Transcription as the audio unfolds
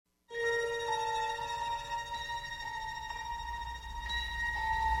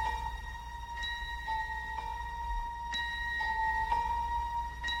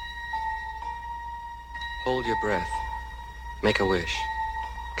Hold your breath. Make a wish.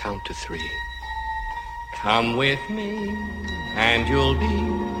 Count to 3. Come with me, and you'll be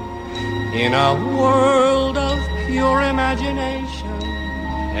in a world of pure imagination.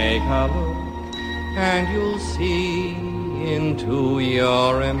 Take a look, and you'll see into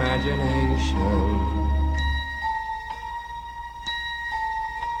your imagination.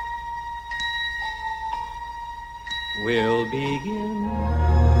 We'll begin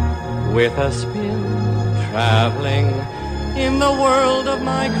with a spin, traveling in the world of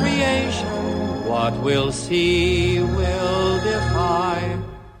my creation. What we'll see will defy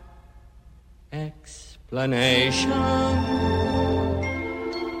explanation.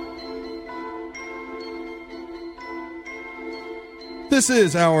 This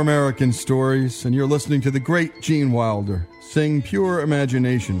is Our American Stories, and you're listening to the great Gene Wilder sing Pure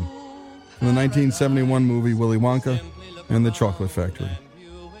Imagination from the 1971 movie Willy Wonka and the Chocolate Factory.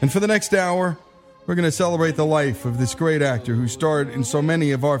 And for the next hour, we're going to celebrate the life of this great actor who starred in so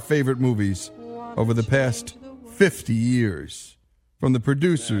many of our favorite movies over the past 50 years, from The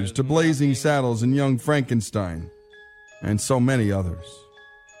Producers to Blazing Saddles and Young Frankenstein, and so many others.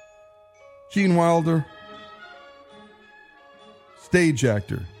 Gene Wilder, stage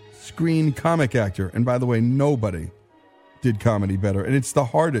actor, screen comic actor, and by the way, nobody did comedy better. And it's the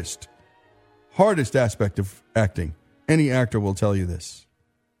hardest aspect of acting. Any actor will tell you this.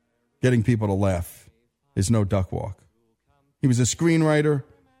 Getting people to laugh is no duck walk. He was a screenwriter,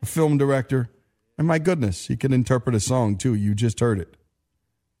 a film director, and my goodness, he can interpret a song too. You just heard it.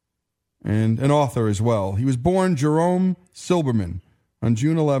 And an author as well. He was born Jerome Silberman on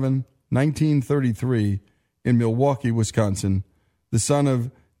June 11, 1933 in Milwaukee, Wisconsin, the son of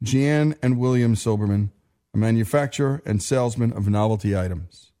Jan and William Silberman, a manufacturer and salesman of novelty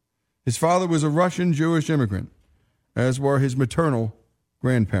items. His father was a Russian Jewish immigrant, as were his maternal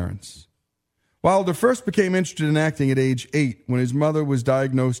grandparents. Wilder first became interested in acting at age 8 when his mother was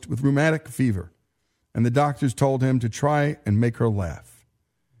diagnosed with rheumatic fever, and the doctors told him to try and make her laugh.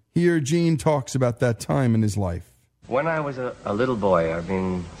 Here, Gene talks about that time in his life. When I was a little boy,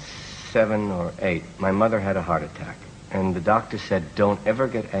 7 or 8, my mother had a heart attack, and the doctor said, don't ever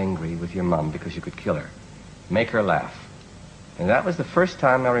get angry with your mom because you could kill her. Make her laugh. And that was the first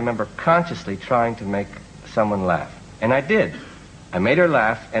time I remember consciously trying to make someone laugh. And I did. I made her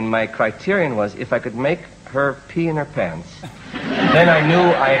laugh, and my criterion was if I could make her pee in her pants, then I knew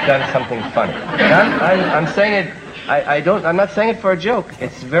I had done something funny. And I'm saying it, I'm not saying it for a joke.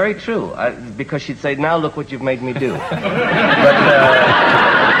 It's very true. Because she'd say, now look what you've made me do.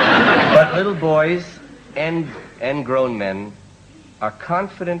 But little boys and grown men are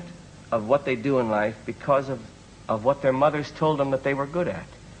confident of what they do in life because of what their mothers told them that they were good at.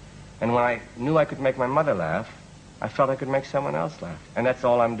 And when I knew I could make my mother laugh, I felt I could make someone else laugh. And that's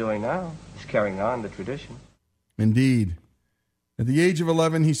all I'm doing now, is carrying on the tradition. Indeed. At the age of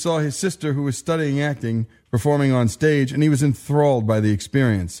 11, he saw his sister, who was studying acting, performing on stage, and he was enthralled by the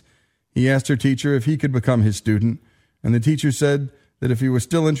experience. He asked her teacher if he could become his student, and the teacher said that if he was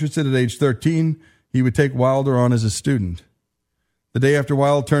still interested at age 13, he would take Wilder on as a student. The day after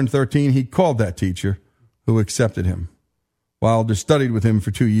Wilder turned 13, he called that teacher, who accepted him. Wilder studied with him for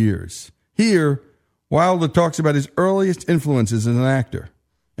 2 years. Here, Wilder talks about his earliest influences as an actor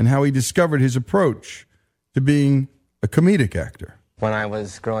and how he discovered his approach to being a comedic actor. When I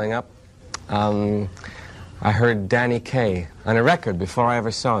was growing up, I heard Danny Kaye on a record before I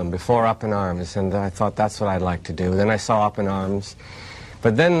ever saw him, before Up in Arms, and I thought that's what I'd like to do. Then I saw Up in Arms.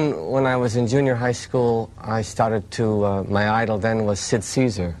 But then when I was in junior high school, I started to, my idol then was Sid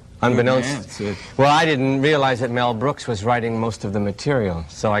Caesar. Unbeknownst, well, I didn't realize that Mel Brooks was writing most of the material,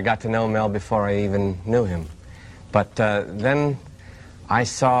 so I got to know Mel before I even knew him. But then I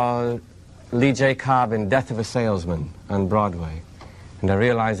saw Lee J. Cobb in Death of a Salesman on Broadway, and I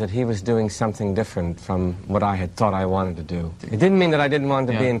realized that he was doing something different from what I had thought I wanted to do. It didn't mean that I didn't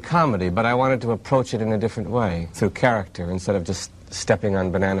want to be in comedy, but I wanted to approach it in a different way, through character, instead of just stepping on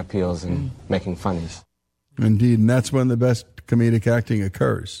banana peels and making funnies. Indeed, and that's when the best comedic acting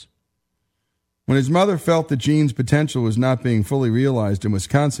occurs. When his mother felt that Gene's potential was not being fully realized in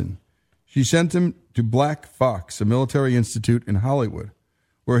Wisconsin, she sent him to Black Fox, a military institute in Hollywood,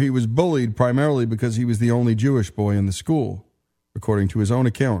 where he was bullied primarily because he was the only Jewish boy in the school, according to his own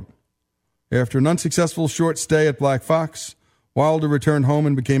account. After an unsuccessful short stay at Black Fox, Wilder returned home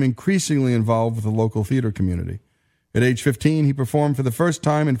and became increasingly involved with the local theater community. At age 15, he performed for the first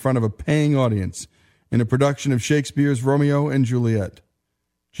time in front of a paying audience in a production of Shakespeare's Romeo and Juliet.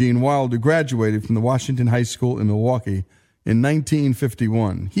 Gene Wilder graduated from the Washington High School in Milwaukee in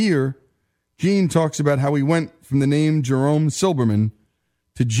 1951. Here, Gene talks about how he went from the name Jerome Silberman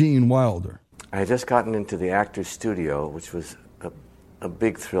to Gene Wilder. I had just gotten into the actor's studio, which was a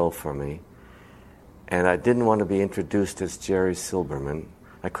big thrill for me. And I didn't want to be introduced as Jerry Silberman.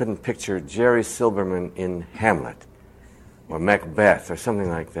 I couldn't picture Jerry Silberman in Hamlet or Macbeth or something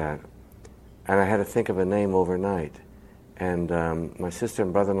like that. And I had to think of a name overnight. And my sister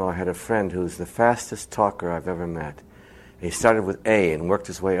and brother-in-law had a friend who's the fastest talker I've ever met. And he started with A and worked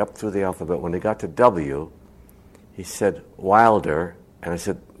his way up through the alphabet. When he got to W, he said Wilder, and I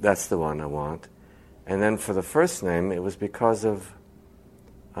said, that's the one I want. And then for the first name, it was because of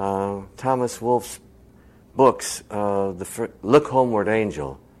Thomas Wolfe's books, Look Homeward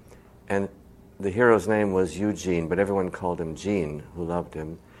Angel. And the hero's name was Eugene, but everyone called him Gene, who loved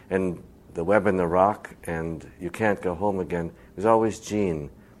him. And The Web and the Rock and You Can't Go Home Again, it was always Gene.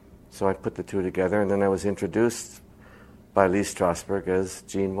 So I put the two together, and then I was introduced by Lee Strasberg as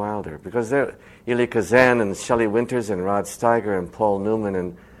Gene Wilder. Because there, Elie Kazan and Shelley Winters and Rod Steiger and Paul Newman,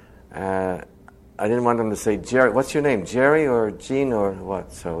 and I didn't want them to say, Jerry, what's your name, Jerry or Gene or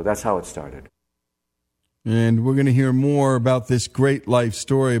what? So that's how it started. And we're going to hear more about this great life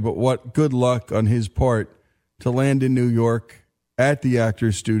story, but what good luck on his part to land in New York at the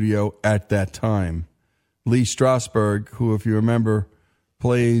Actors Studio at that time. Lee Strasberg, who, if you remember,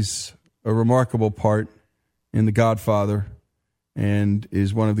 plays a remarkable part in The Godfather and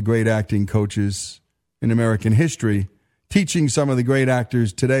is one of the great acting coaches in American history, teaching some of the great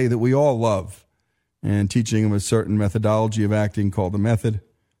actors today that we all love and teaching them a certain methodology of acting called The Method.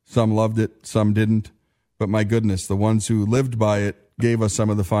 Some loved it, some didn't. But my goodness, the ones who lived by it gave us some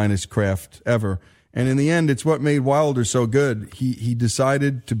of the finest craft ever. And in the end, it's what made Wilder so good. He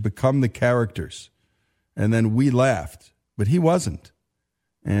decided to become the characters. And then we laughed, but he wasn't.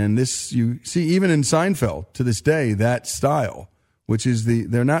 And this, you see, even in Seinfeld, to this day, that style, which is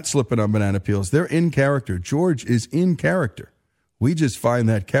they're not slipping on banana peels. They're in character. George is in character. We just find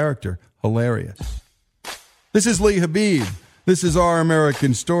that character hilarious. This is Lee Habib. This is Our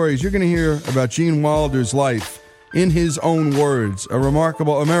American Stories. You're going to hear about Gene Wilder's life in his own words, a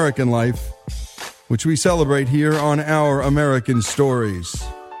remarkable American life, which we celebrate here on Our American Stories.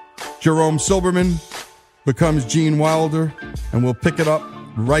 Jerome Silberman becomes Gene Wilder, and we'll pick it up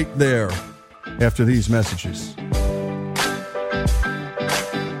right there after these messages.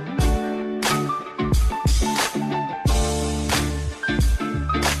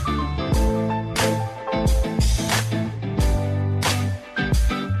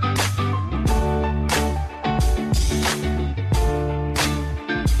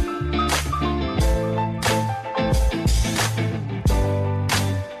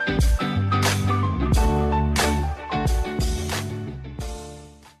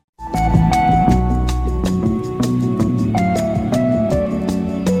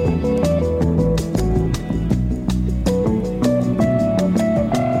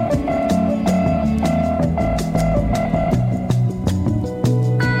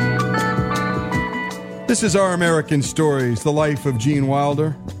 This is Our American Stories, the life of Gene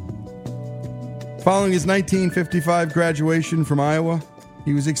Wilder. Following his 1955 graduation from Iowa,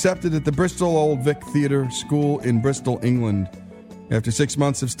 he was accepted at the Bristol Old Vic Theatre School in Bristol, England. After 6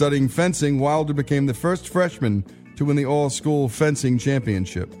 months of studying fencing, Wilder became the first freshman to win the all-school fencing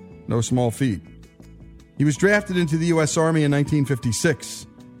championship. No small feat. He was drafted into the U.S. Army in 1956,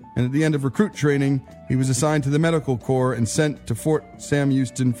 and at the end of recruit training, he was assigned to the Medical Corps and sent to Fort Sam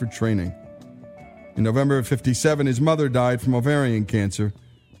Houston for training. In November of 1957, his mother died from ovarian cancer.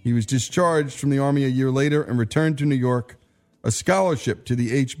 He was discharged from the Army a year later and returned to New York. A scholarship to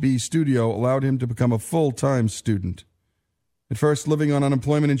the HB studio allowed him to become a full-time student. At first living on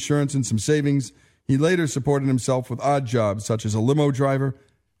unemployment insurance and some savings, he later supported himself with odd jobs such as a limo driver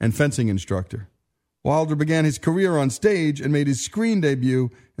and fencing instructor. Wilder began his career on stage and made his screen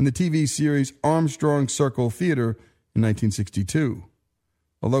debut in the TV series Armstrong Circle Theater in 1962.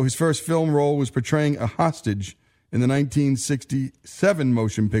 Although his first film role was portraying a hostage in the 1967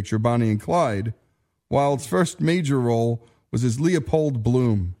 motion picture Bonnie and Clyde, Wilde's first major role was as Leopold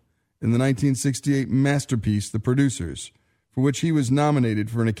Bloom in the 1968 masterpiece The Producers, for which he was nominated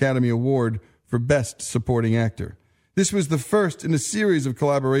for an Academy Award for Best Supporting Actor. This was the first in a series of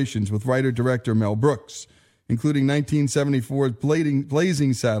collaborations with writer-director Mel Brooks, including 1974's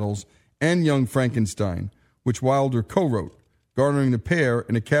Blazing Saddles and Young Frankenstein, which Wilder co-wrote, garnering the pair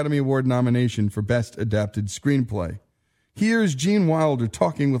an Academy Award nomination for Best Adapted Screenplay. Here's Gene Wilder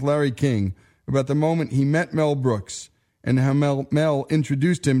talking with Larry King about the moment he met Mel Brooks and how Mel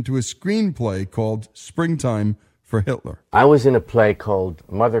introduced him to a screenplay called Springtime for Hitler. I was in a play called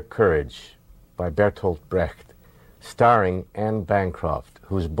Mother Courage by Bertolt Brecht, starring Anne Bancroft,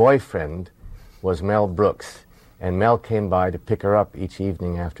 whose boyfriend was Mel Brooks, and Mel came by to pick her up each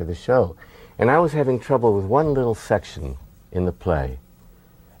evening after the show. And I was having trouble with one little section in the play.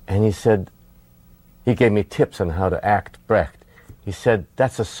 And he said, he gave me tips on how to act Brecht. He said,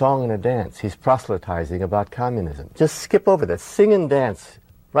 that's a song and a dance. He's proselytizing about communism. Just skip over that. Sing and dance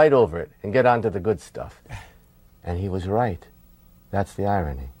right over it and get on to the good stuff. And he was right. That's the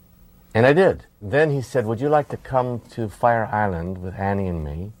irony. And I did. Then he said, would you like to come to Fire Island with Annie and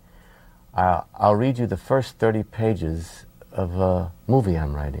me? I'll read you the first 30 pages of a movie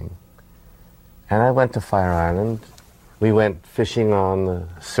I'm writing. And I went to Fire Island. We went fishing on the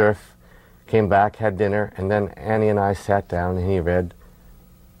surf, came back, had dinner, and then Annie and I sat down and he read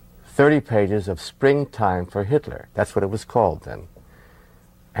 30 pages of Springtime for Hitler. That's what it was called then.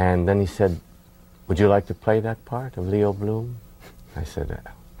 And then he said, would you like to play that part of Leo Bloom? I said,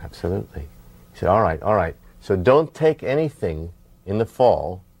 absolutely. He said, all right. So don't take anything in the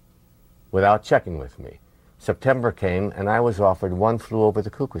fall without checking with me. September came and I was offered One Flew Over the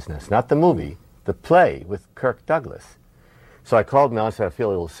Cuckoo's Nest. Not the movie, the play with Kirk Douglas. So I called Mel and said, I feel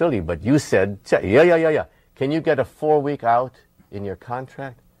a little silly, but you said, yeah. Can you get a 4-week out in your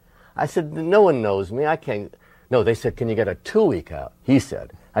contract? I said, no one knows me. I can't. No, they said, can you get a 2-week out? He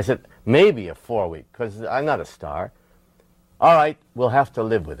said. I said, maybe a 4-week, because I'm not a star. All right, we'll have to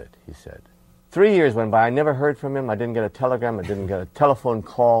live with it, he said. 3 years went by. I never heard from him. I didn't get a telegram. I didn't get a telephone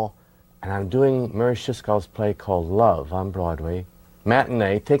call. And I'm doing Murray Shiskov's play called Love on Broadway.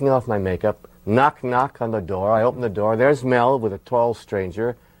 Matinee, taking off my makeup. Knock, knock on the door. I open the door. There's Mel with a tall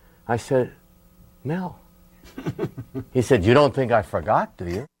stranger. I said, Mel. He said, you don't think I forgot,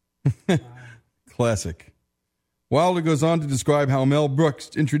 do you? Classic. Wilder goes on to describe how Mel Brooks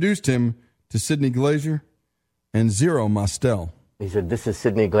introduced him to Sidney Glazier and Zero Mostel. He said, this is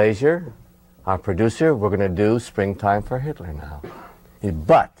Sidney Glazier, our producer. We're going to do Springtime for Hitler now.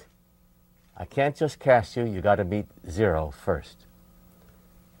 But I can't just cast you. You got to meet Zero first.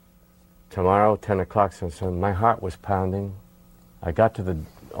 Tomorrow, 10 o'clock, so my heart was pounding. I got to the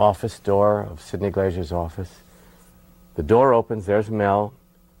office door of Sidney Glazier's office. The door opens, there's Mel.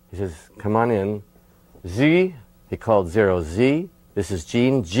 He says, come on in. Z, he called Zero Z. This is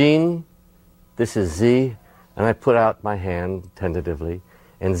Gene. Gene, this is Z. And I put out my hand tentatively,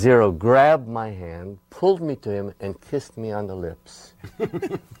 and Zero grabbed my hand, pulled me to him, and kissed me on the lips.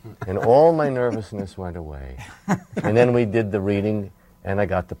 And all my nervousness went away. And then we did the reading, and I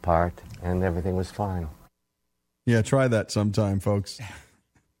got the part, and everything was fine. Yeah, try that sometime, folks.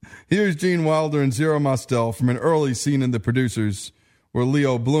 Here's Gene Wilder and Zero Mostel from an early scene in The Producers where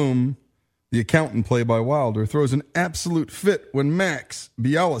Leo Bloom, the accountant played by Wilder, throws an absolute fit when Max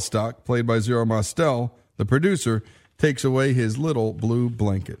Bialystock, played by Zero Mostel, the producer, takes away his little blue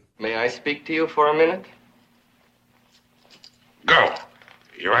blanket. May I speak to you for a minute? Go.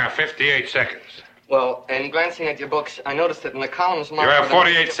 You have 58 seconds. Well, in glancing at your books, I noticed that in the columns You marked... have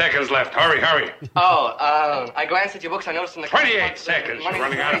 48 seconds left. Hurry. I glanced at your books, I noticed in the... 28 seconds. You're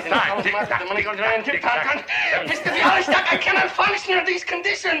running out of time. The money goes around tick-tock. Mr. Bialystock, I cannot function under these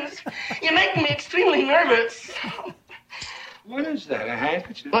conditions. You're making me extremely nervous. What is that, a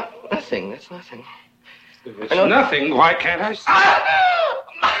handkerchief? What? Nothing, that's nothing. If it's nothing, why can't I see?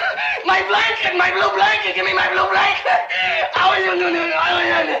 My blanket, my blue blanket. Give me my blue blanket.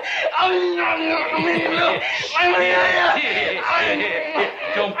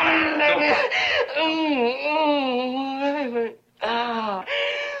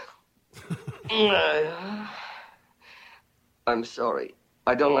 I'm sorry.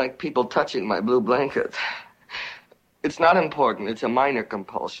 I don't like people touching my blue blanket. It's not important. It's a minor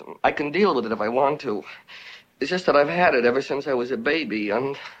compulsion. I can deal with it if I want to. It's just that I've had it ever since I was a baby,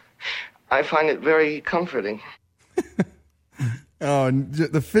 and I find it very comforting. And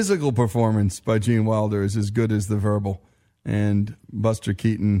the physical performance by Gene Wilder is as good as the verbal. And Buster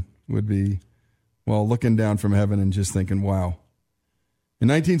Keaton would be, well, looking down from heaven and just thinking, wow. In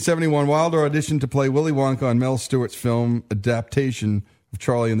 1971, Wilder auditioned to play Willy Wonka on Mel Stewart's film adaptation of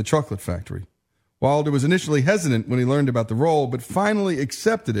Charlie and the Chocolate Factory. Wilder was initially hesitant when he learned about the role, but finally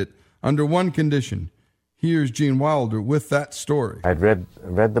accepted it under one condition. Here's Gene Wilder with that story. I'd read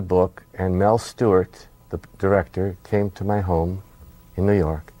the book, and Mel Stewart, the director, came to my home in New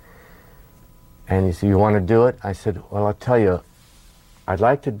York. And he said, you want to do it? I said, well, I'll tell you, I'd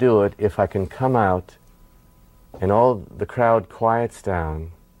like to do it if I can come out and all the crowd quiets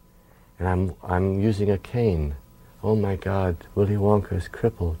down and I'm using a cane. Oh my God, Willy Wonka is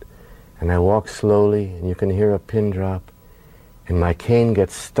crippled. And I walk slowly, and you can hear a pin drop, and my cane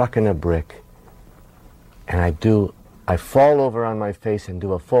gets stuck in a brick, and I fall over on my face and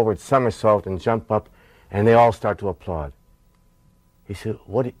do a forward somersault and jump up, and they all start to applaud. He said,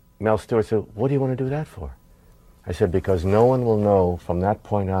 Mel Stewart said, what do you want to do that for? I said, because no one will know from that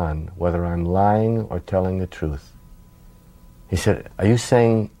point on whether I'm lying or telling the truth. He said, are you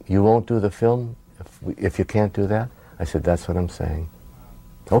saying you won't do the film if you can't do that? I said, that's what I'm saying.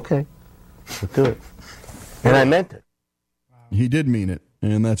 Okay, we'll do it. And I meant it. He did mean it,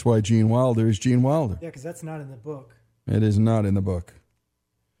 and that's why Gene Wilder is Gene Wilder. Yeah, because that's not in the book. It is not in the book.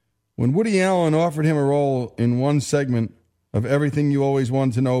 When Woody Allen offered him a role in one segment of Everything You Always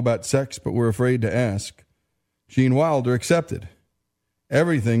Wanted to Know About Sex But Were Afraid to Ask, Gene Wilder accepted.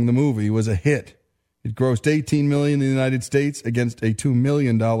 Everything, the movie, was a hit. It grossed $18 million in the United States against a $2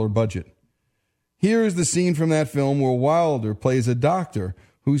 million budget. Here is the scene from that film where Wilder plays a doctor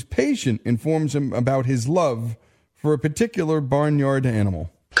whose patient informs him about his love for a particular barnyard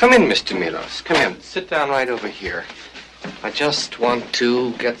animal. Come in, Mr. Milos. Come in. Sit down right over here. I just want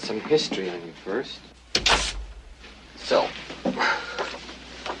to get some history on you first. So,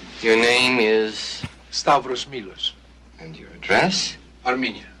 your name is? Stavros Milos. And your address?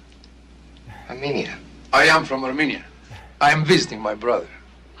 Armenia. Armenia. I am from Armenia. I am visiting my brother.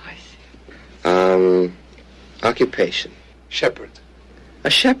 I see. Occupation? Shepherd. A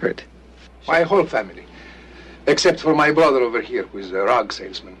shepherd? My whole family. Except for my brother over here, who is a rug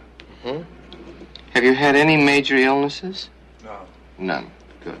salesman. Mm-hmm. Have you had any major illnesses? No. None.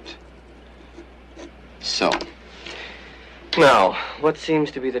 Good. So, now, what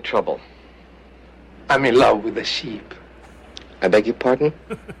seems to be the trouble? I'm in love with a sheep. I beg your pardon?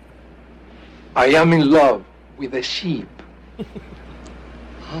 I am in love with a sheep.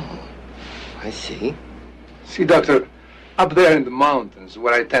 Oh, I see. See, doctor, up there in the mountains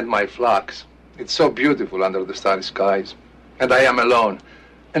where I tend my flocks, it's so beautiful under the starry skies. And I am alone.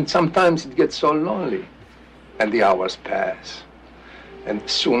 And sometimes it gets so lonely. And the hours pass. And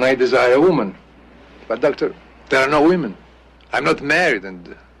soon I desire a woman. But, doctor, there are no women. I'm not married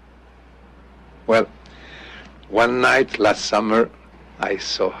and... Well, one night last summer, I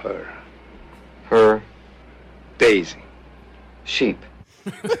saw her. Her? Daisy. Sheep.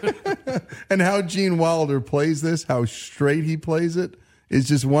 And how Gene Wilder plays this, how straight he plays it, is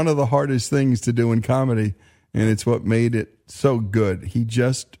just one of the hardest things to do in comedy. And it's what made it so good. He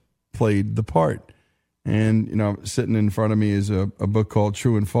just played the part. And, you know, sitting in front of me is a book called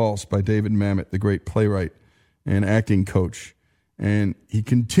True and False by David Mamet, the great playwright and acting coach. And he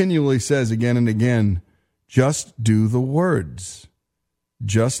continually says again and again, just do the words.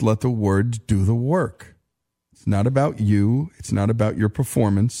 Just let the words do the work. It's not about you. It's not about your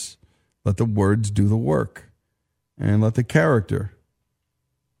performance. Let the words do the work. And let the character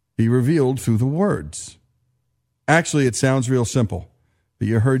be revealed through the words. Actually, it sounds real simple. But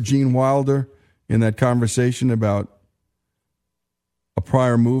you heard Gene Wilder in that conversation about a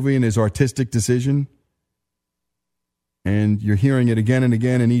prior movie and his artistic decision. And you're hearing it again and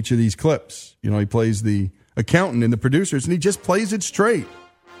again in each of these clips. You know, he plays the accountant and the producers, and he just plays it straight.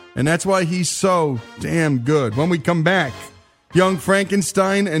 And that's why he's so damn good. When we come back, Young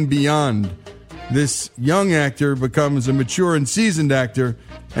Frankenstein and beyond. This young actor becomes a mature and seasoned actor,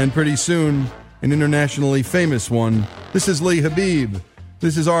 and pretty soon, an internationally famous one. This is Lee Habib.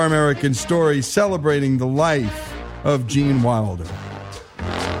 This is Our American Story, celebrating the life of Gene Wilder.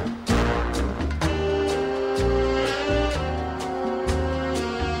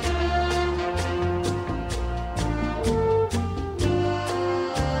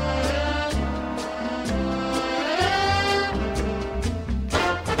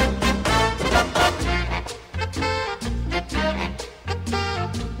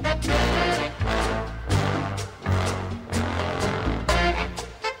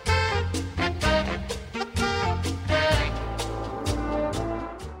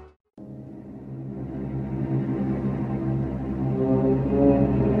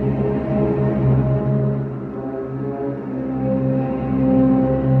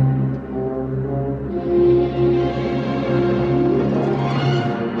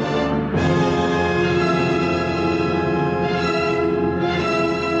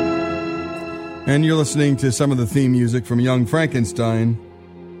 And you're listening to some of the theme music from Young Frankenstein.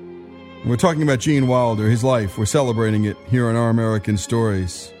 And we're talking about Gene Wilder, his life. We're celebrating it here on Our American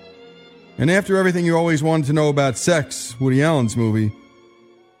Stories. And after Everything You Always Wanted to Know About Sex, Woody Allen's movie,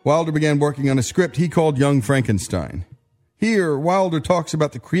 Wilder began working on a script he called Young Frankenstein. Here, Wilder talks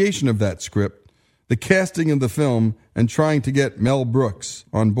about the creation of that script, the casting of the film, and trying to get Mel Brooks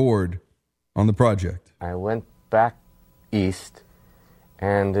on board on the project. I went back east,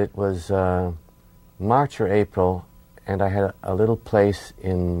 and it was March or April, and I had a little place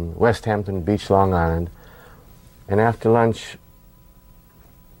in West Hampton Beach, Long Island. And after lunch,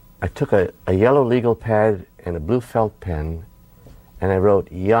 I took a yellow legal pad and a blue felt pen, and I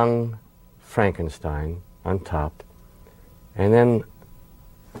wrote Young Frankenstein on top. And then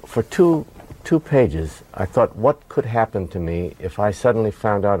for two pages, I thought, what could happen to me if I suddenly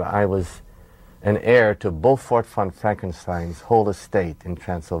found out I was an heir to Beaufort von Frankenstein's whole estate in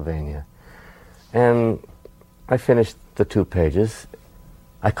Transylvania? And I finished the 2 pages.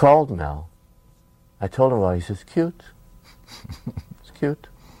 I called Mel. I told him, well, he says, cute. It's cute.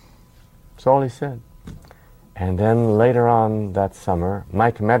 That's all he said. And then later on that summer,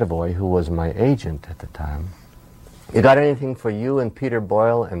 Mike Medavoy, who was my agent at the time, you got anything for you and Peter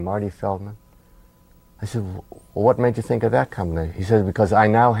Boyle and Marty Feldman? I said, well, what made you think of that company? He said, because I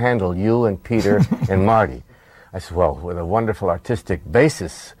now handle you and Peter and Marty. I said, well, with a wonderful artistic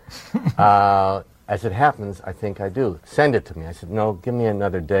basis, as it happens, I think I do. Send it to me. I said, no, give me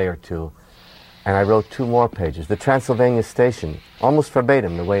another day or two. And I wrote 2 more pages. The Transylvania Station, almost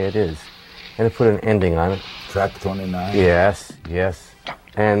verbatim the way it is. And I put an ending on it. Track 29? Yes.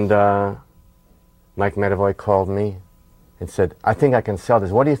 And Mike Medavoy called me and said, I think I can sell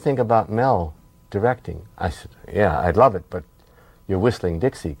this. What do you think about Mel directing? I said, yeah, I'd love it, but you're whistling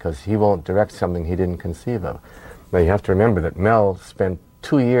Dixie, because he won't direct something he didn't conceive of. Now, you have to remember that Mel spent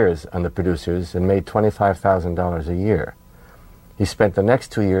 2 years on the producers and made $25,000 a year. He spent the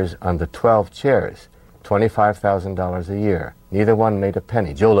next 2 years on the 12 chairs, $25,000 a year. Neither one made a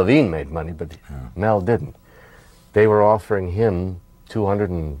penny. Joe Levine made money, but Mel didn't. They were offering him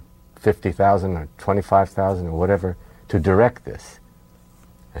 $250,000 or $25,000 or whatever to direct this.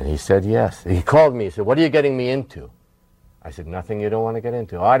 And he said yes. He called me. He said, what are you getting me into? I said, nothing you don't want to get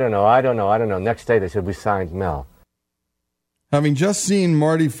into. I don't know. Next day they said, we signed Mel. Having just seen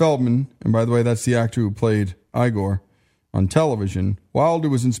Marty Feldman, and by the way, that's the actor who played Igor, on television, Wilder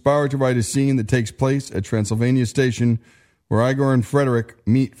was inspired to write a scene that takes place at Transylvania Station, where Igor and Frederick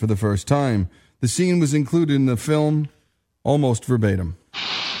meet for the first time. The scene was included in the film almost verbatim.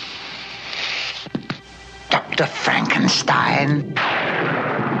 Dr. Frankenstein.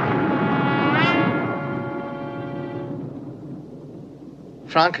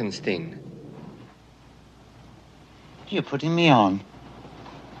 Frankenstein. You're putting me on.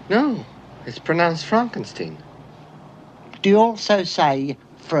 No, it's pronounced Frankenstein. Do you also say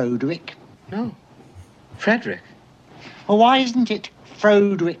Froderick? No, Frederick. Well, why isn't it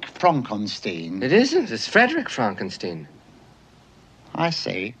Froderick Frankenstein? It isn't. It's Frederick Frankenstein. I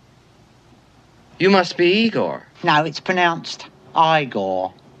see. You must be Igor. No, it's pronounced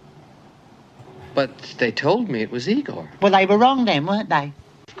Igor. But they told me it was Igor. Well, they were wrong then, weren't they?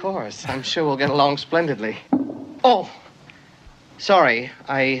 Of course. I'm sure we'll get along splendidly. Oh, sorry.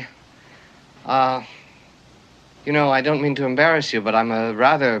 You know, I don't mean to embarrass you, but I'm a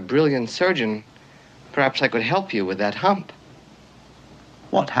rather brilliant surgeon. Perhaps I could help you with that hump.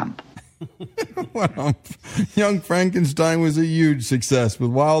 What hump? What hump? Young Frankenstein was a huge success, with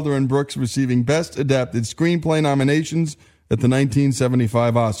Wilder and Brooks receiving Best Adapted Screenplay nominations at the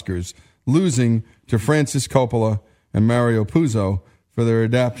 1975 Oscars, losing to Francis Coppola and Mario Puzo for their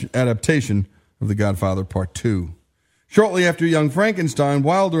adaptation of The Godfather Part 2. Shortly after Young Frankenstein,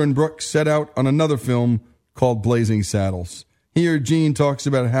 Wilder and Brooks set out on another film called Blazing Saddles. Here, Gene talks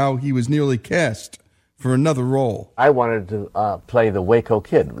about how he was nearly cast for another role. I wanted to play the Waco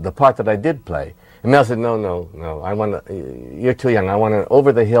Kid, the part that I did play. And Mel said, no, you're too young. I want an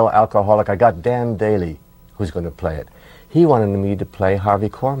over-the-hill alcoholic. I got Dan Daly who's going to play it. He wanted me to play Harvey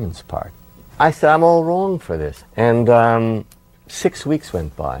Korman's part. I said, I'm all wrong for this. And 6 weeks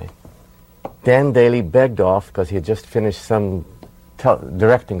went by. Dan Daly begged off because he had just finished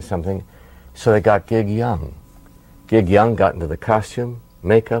directing something, so they got Gig Young. Gig Young got into the costume,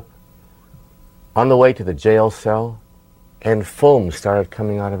 makeup, on the way to the jail cell, and foam started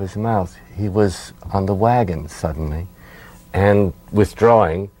coming out of his mouth. He was on the wagon suddenly and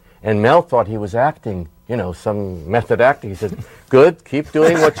withdrawing, and Mel thought he was acting, some method acting. He said, good, keep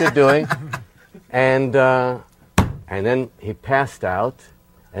doing what you're doing. And then he passed out,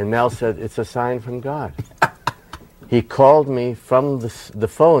 and Mel said, it's a sign from God. He called me from the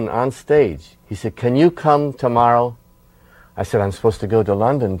phone on stage. He said, can you come tomorrow? I said, I'm supposed to go to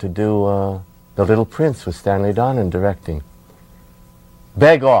London to do The Little Prince with Stanley Donen directing.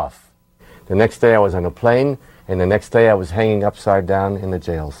 Beg off. The next day I was on a plane, and the next day I was hanging upside down in the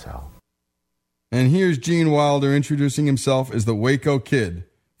jail cell. And here's Gene Wilder introducing himself as the Waco Kid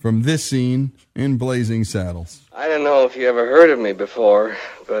from this scene in Blazing Saddles. I don't know if you ever heard of me before,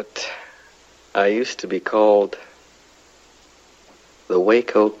 but I used to be called the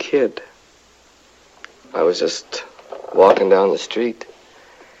Waco Kid. I was just walking down the street,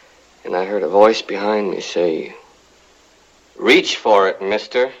 and I heard a voice behind me say, reach for it,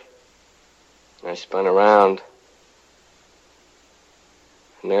 mister. And I spun around,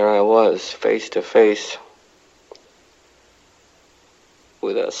 and there I was, face to face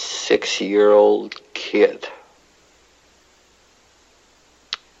with a 6-year-old kid.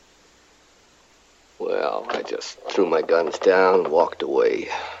 Well, I just threw my guns down and walked away.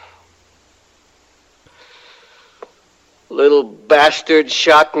 Little bastard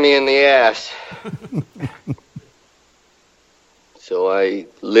shot me in the ass. So I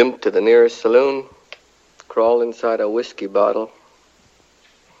limped to the nearest saloon, crawled inside a whiskey bottle,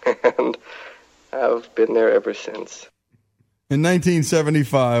 and I've been there ever since. In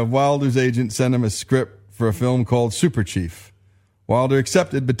 1975, Wilder's agent sent him a script for a film called Super Chief. Wilder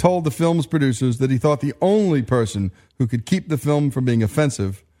accepted, but told the film's producers that he thought the only person who could keep the film from being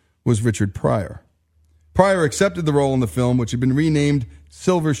offensive was Richard Pryor. Pryor accepted the role in the film, which had been renamed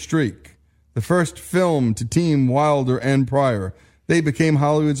Silver Streak, the first film to team Wilder and Pryor. They became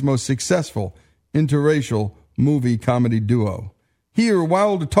Hollywood's most successful interracial movie comedy duo. Here,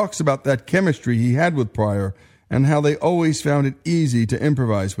 Wilder talks about that chemistry he had with Pryor and how they always found it easy to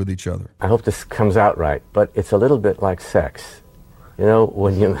improvise with each other. I hope this comes out right, but it's a little bit like sex. You know,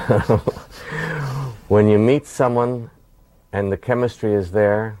 when you when you meet someone and the chemistry is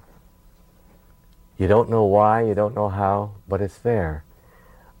there, you don't know why, you don't know how, but it's there.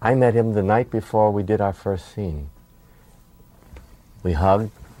 I met him the night before we did our first scene. We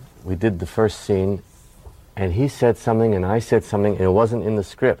hugged, we did the first scene, and he said something and I said something, and it wasn't in the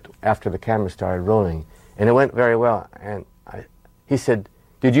script after the camera started rolling. And it went very well. And he said,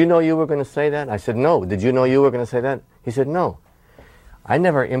 "Did you know you were going to say that?" I said, "No." "Did you know you were going to say that?" He said, "No." I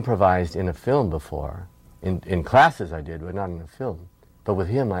never improvised in a film before. In classes I did, but not in a film. But with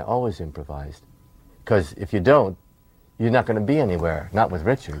him, I always improvised. Because if you don't, you're not going to be anywhere, not with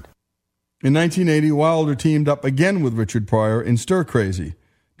Richard. In 1980, Wilder teamed up again with Richard Pryor in Stir Crazy,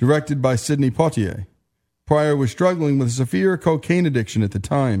 directed by Sidney Poitier. Pryor was struggling with severe cocaine addiction at the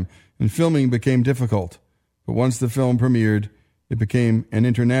time, and filming became difficult. But once the film premiered, it became an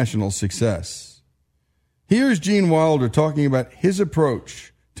international success. Here's Gene Wilder talking about his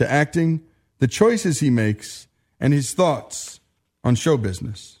approach to acting, the choices he makes, and his thoughts on show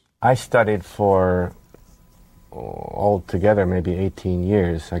business. I studied for altogether maybe 18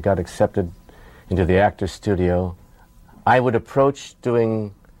 years. I got accepted into the actor's studio. I would approach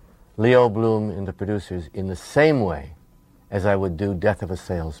doing Leo Bloom in The Producers in the same way as I would do Death of a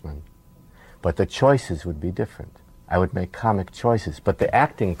Salesman. But the choices would be different. I would make comic choices. But the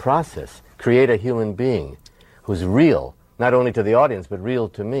acting process, create a human being who's real, not only to the audience, but real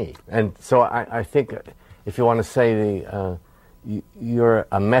to me. And so I think if you want to say you're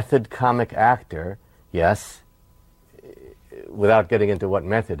a method comic actor, yes, without getting into what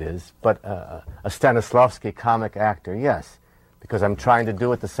method is, but a Stanislavski comic actor, yes, because I'm trying to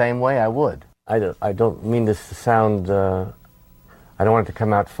do it the same way I would. I don't mean this to sound, I don't want it to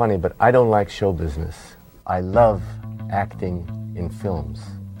come out funny, but I don't like show business. I love acting in films.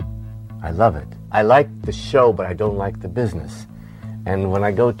 I love it. I like the show, but I don't like the business. And when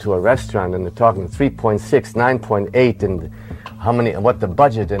I go to a restaurant and they're talking 3.6, 9.8, and how many, what the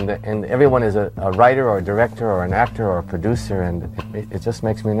budget, and everyone is a writer or a director or an actor or a producer, and it just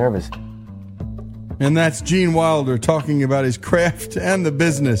makes me nervous. And that's Gene Wilder talking about his craft and the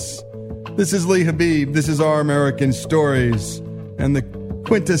business. This is Lee Habib. This is Our American Stories, and the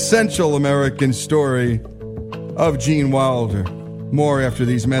quintessential American story of Gene Wilder. More after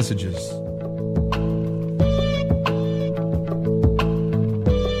these messages.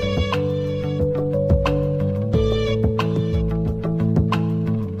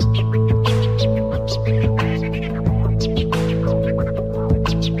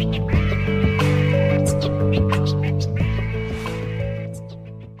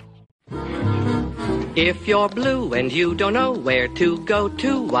 If you're blue and you don't know where to go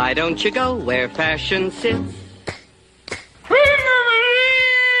to, why don't you go where fashion sits?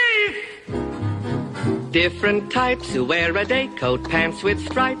 Different types who wear a day coat, pants with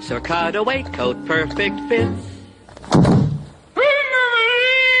stripes, or cutaway coat, perfect fits.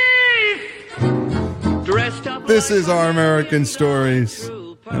 Dressed up. This is Our American Stories.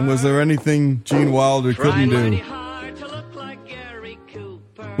 And was there anything Gene Wilder couldn't do?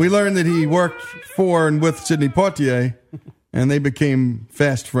 We learned that he worked for and with Sidney Poitier, and they became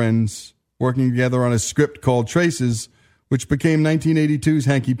fast friends, working together on a script called Traces, which became 1982's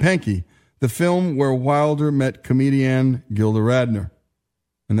Hanky Panky, the film where Wilder met comedian Gilda Radner.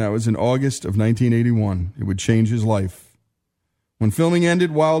 And that was in August of 1981. It would change his life. When filming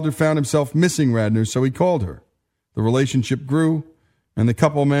ended, Wilder found himself missing Radner, so he called her. The relationship grew, and the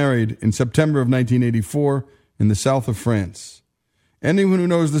couple married in September of 1984 in the south of France. Anyone who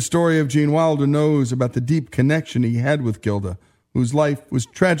knows the story of Gene Wilder knows about the deep connection he had with Gilda, whose life was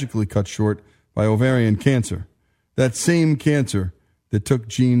tragically cut short by ovarian cancer. That same cancer that took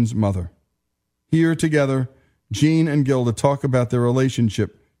Jean's mother. Here together, Jean and Gilda talk about their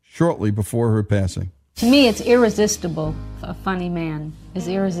relationship shortly before her passing. To me, it's irresistible. A funny man is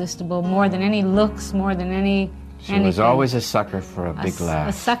irresistible more than any looks, more than anything. She was always a sucker for a big laugh.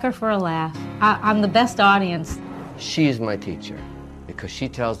 A sucker for a laugh. I'm the best audience. She is my teacher because she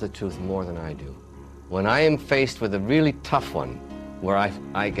tells the truth more than I do. When I am faced with a really tough one where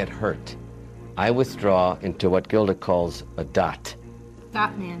I get hurt, I withdraw into what Gilda calls a dot.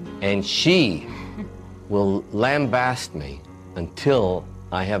 Dot man. And she will lambast me until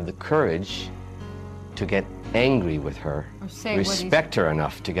I have the courage to get angry with her, respect her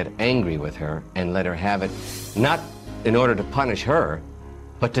enough to get angry with her and let her have it, not in order to punish her,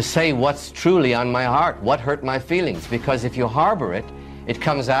 but to say what's truly on my heart, what hurt my feelings. Because if you harbor it, it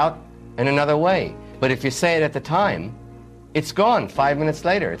comes out in another way. But if you say it at the time, it's gone. 5 minutes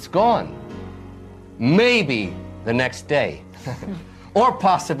later, it's gone. Maybe the next day, or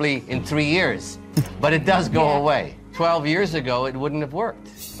possibly in 3 years, but it does go away. 12 years ago, it wouldn't have worked.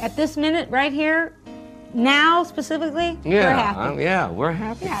 At this minute, right here, now specifically, we're happy. We're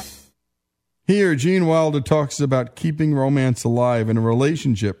happy. Yeah. Here, Gene Wilder talks about keeping romance alive in a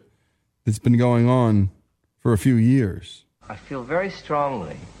relationship that's been going on for a few years. I feel very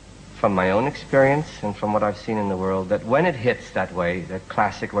strongly from my own experience and from what I've seen in the world that when it hits that way, that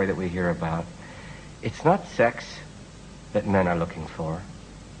classic way that we hear about, it's not sex that men are looking for.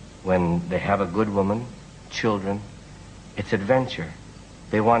 When they have a good woman, children, it's adventure.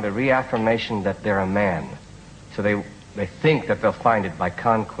 They want a reaffirmation that they're a man. So they think that they'll find it by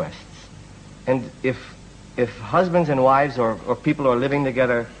conquests. And if husbands and wives or people who are living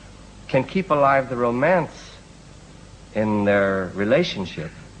together can keep alive the romance in their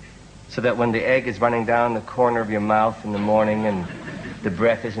relationship, so that when the egg is running down the corner of your mouth in the morning and the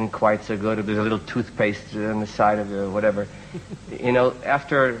breath isn't quite so good, or there's a little toothpaste on the side of you or whatever, you know,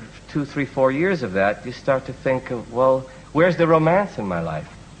 after 2, 3, 4 years of that, you start to think of, well, where's the romance in my life?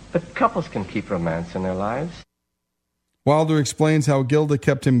 But couples can keep romance in their lives. Wilder explains how Gilda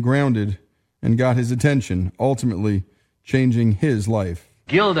kept him grounded and got his attention, ultimately changing his life.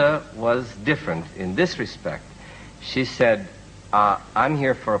 Gilda was different in this respect. She said, I'm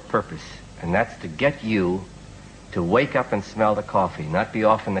here for a purpose, and that's to get you to wake up and smell the coffee, not be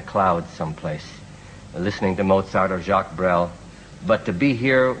off in the clouds someplace, listening to Mozart or Jacques Brel, but to be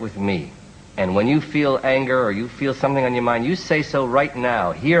here with me. And when you feel anger or you feel something on your mind, you say so right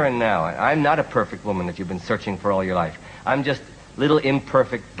now, here and now. I'm not a perfect woman that you've been searching for all your life. I'm just little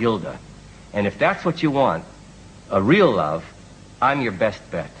imperfect Gilda. And if that's what you want, a real love, I'm your best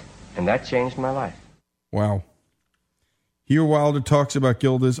bet. And that changed my life. Wow. Here Wilder talks about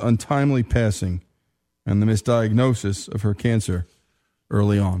Gilda's untimely passing and the misdiagnosis of her cancer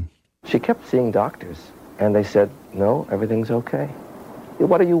early on. She kept seeing doctors, and they said, no, everything's okay.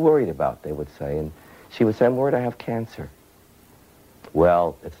 What are you worried about, they would say. And she would say, I'm worried I have cancer.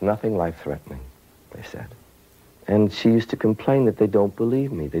 Well, it's nothing life-threatening, they said. And she used to complain that they don't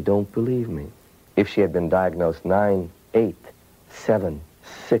believe me. They don't believe me. If she had been diagnosed 9, 8, 7,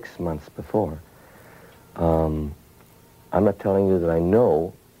 6 months before, I'm not telling you that I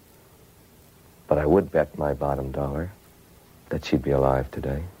know, but I would bet my bottom dollar that she'd be alive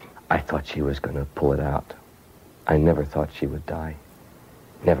today. I thought she was going to pull it out. I never thought she would die.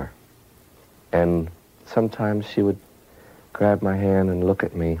 Never. And sometimes she would grab my hand and look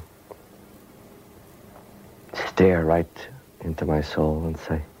at me, stare right into my soul and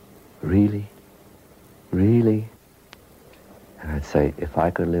say, really? Really? And I'd say, if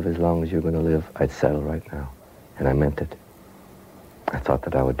I could live as long as you're going to live, I'd settle right now. And I meant it. I thought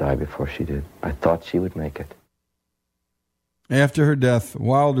that I would die before she did. I thought she would make it. After her death,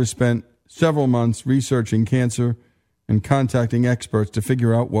 Wilder spent several months researching cancer and contacting experts to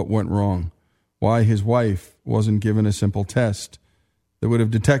figure out what went wrong, why his wife wasn't given a simple test that would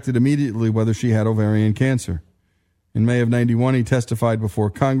have detected immediately whether she had ovarian cancer. In May of '91, he testified before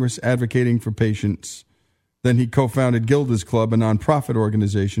Congress advocating for patients. Then he co-founded Gilda's Club, a nonprofit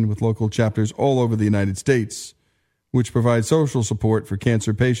organization with local chapters all over the United States, which provides social support for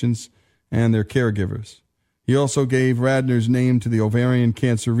cancer patients and their caregivers. He also gave Radner's name to the ovarian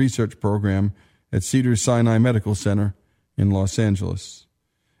cancer research program at Cedars-Sinai Medical Center in Los Angeles.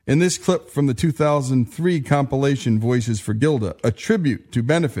 In this clip from the 2003 compilation Voices for Gilda, a tribute to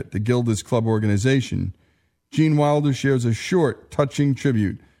benefit the Gilda's Club organization, Gene Wilder shares a short, touching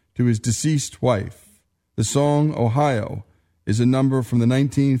tribute to his deceased wife. The song, Ohio, is a number from the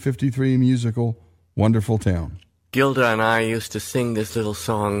 1953 musical Wonderful Town. Gilda and I used to sing this little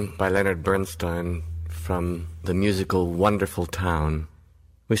song by Leonard Bernstein from the musical Wonderful Town.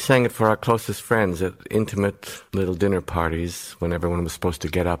 We sang it for our closest friends at intimate little dinner parties when everyone was supposed to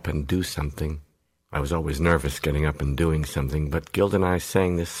get up and do something. I was always nervous getting up and doing something, but Gilda and I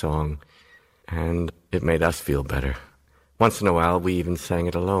sang this song, and it made us feel better. Once in a while, we even sang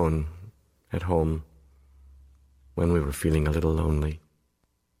it alone, at home, when we were feeling a little lonely.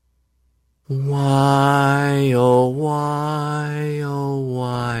 Why, oh, why, oh,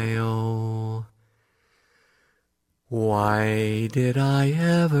 why, oh, why did I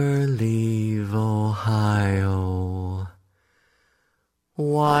ever leave Ohio?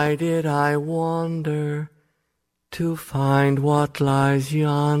 Why did I wander to find what lies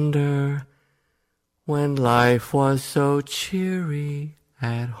yonder when life was so cheery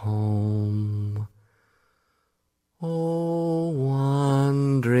at home? Oh,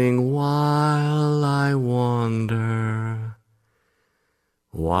 wandering while I wander,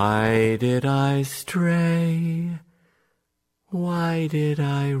 why did I stray? Why did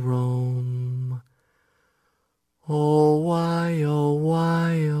I roam? Oh, why,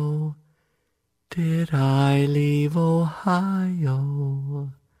 did I leave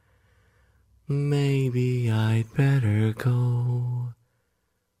Ohio? Maybe I'd better go.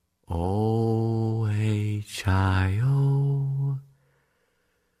 O-H-I-O.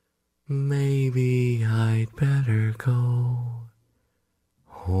 Maybe I'd better go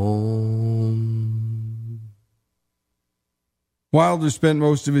home. Wilder spent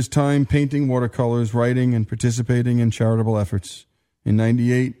most of his time painting watercolors, writing, and participating in charitable efforts. In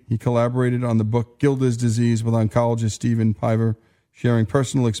 1998, he collaborated on the book Gilda's Disease with oncologist Stephen Piver, sharing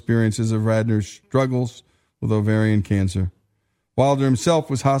personal experiences of Radner's struggles with ovarian cancer. Wilder himself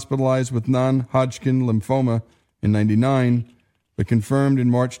was hospitalized with non-Hodgkin lymphoma in 1999, but confirmed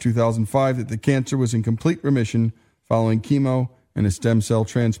in March 2005 that the cancer was in complete remission following chemo and a stem cell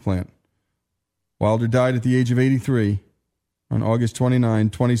transplant. Wilder died at the age of 83 on August 29,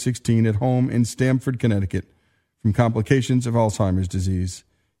 2016, at home in Stamford, Connecticut, from complications of Alzheimer's disease.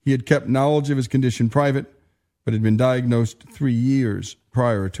 He had kept knowledge of his condition private, but had been diagnosed 3 years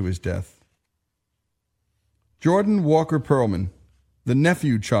prior to his death. Jordan Walker Perlman, the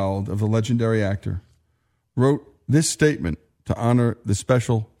nephew child of the legendary actor, wrote this statement to honor the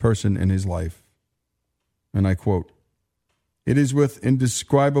special person in his life. And I quote, "It is with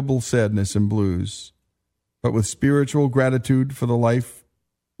indescribable sadness and blues, but with spiritual gratitude for the life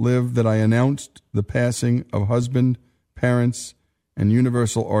lived that I announced the passing of husband, parents, and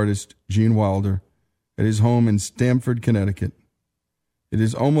universal artist Gene Wilder at his home in Stamford, Connecticut. It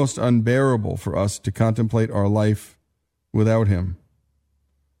is almost unbearable for us to contemplate our life without him.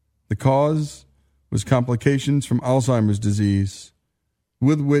 The cause was complications from Alzheimer's disease,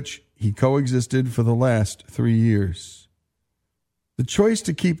 with which he coexisted for the last 3 years. The choice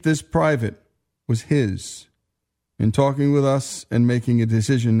to keep this private was his, in talking with us and making a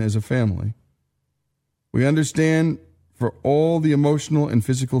decision as a family. We understand for all the emotional and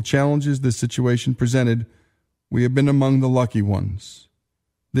physical challenges this situation presented, we have been among the lucky ones.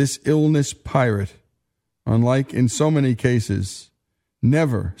 This illness pirate, unlike in so many cases,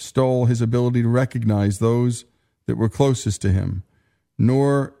 never stole his ability to recognize those that were closest to him,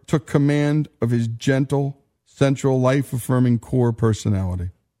 nor took command of his gentle, central, life-affirming core personality.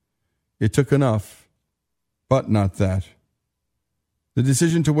 It took enough, but not that. The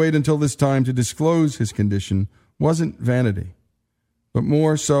decision to wait until this time to disclose his condition wasn't vanity, but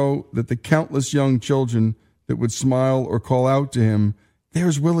more so that the countless young children that would smile or call out to him,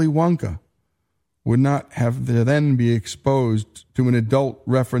 'There's Willy Wonka,' would not have to then be exposed to an adult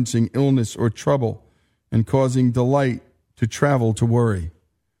referencing illness or trouble and causing delight to travel to worry,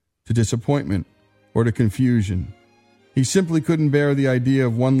 to disappointment, or to confusion. He simply couldn't bear the idea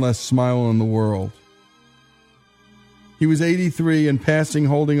of one less smile in the world. He was 83 and passing,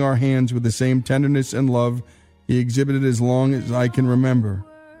 holding our hands with the same tenderness and love he exhibited as long as I can remember.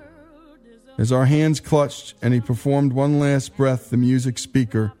 As our hands clutched and he performed one last breath, the music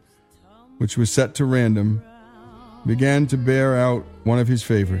speaker, which was set to random, began to bear out one of his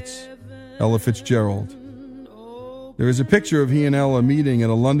favorites, Ella Fitzgerald. There is a picture of he and Ella meeting at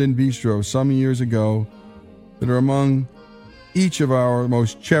a London bistro some years ago that are among each of our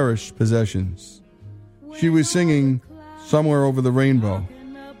most cherished possessions. She was singing "Somewhere Over the Rainbow"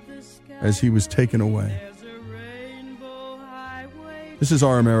 as he was taken away. This is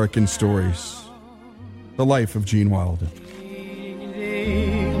Our American Stories, the life of Gene Wilder.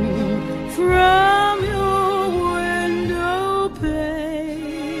 From your window pane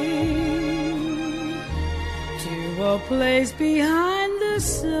to a place behind the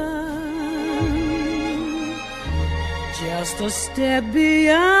sun, just a step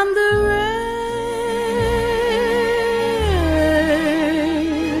beyond the rain.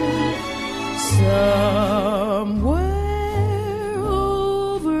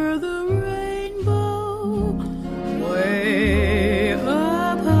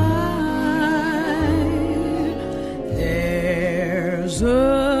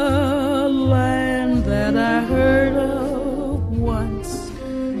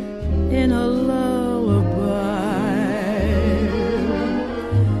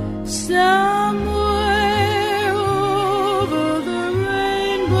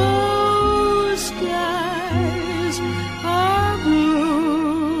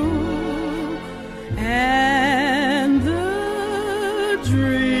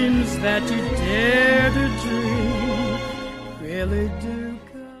 that you dare to dream really do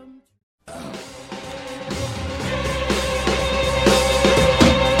come true.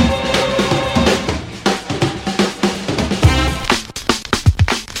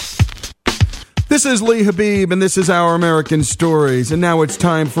 This is Lee Habib, and this is Our American Stories. And now it's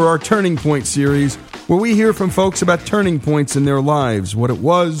time for our Turning Point series, where we hear from folks about turning points in their lives, what it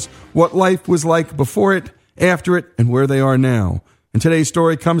was, what life was like before it, after it, and where they are now. And today's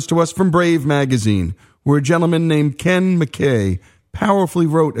story comes to us from Brave magazine, where a gentleman named Ken McKay powerfully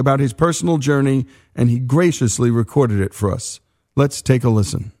wrote about his personal journey, and he graciously recorded it for us. Let's take a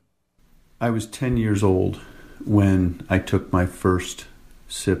listen. I was 10 years old when I took my first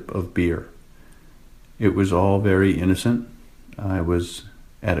sip of beer. It was all very innocent. I was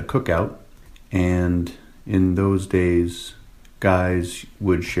at a cookout, and in those days, guys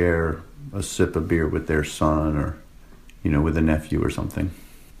would share a sip of beer with their son or, with a nephew or something.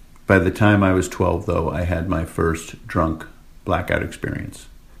 By the time I was 12, though, I had my first drunk blackout experience.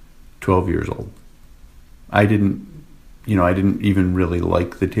 12 years old. I didn't even really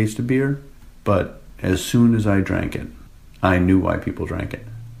like the taste of beer, but as soon as I drank it, I knew why people drank it.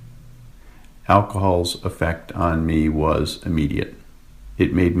 Alcohol's effect on me was immediate.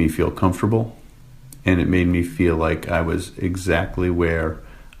 It made me feel comfortable, and it made me feel like I was exactly where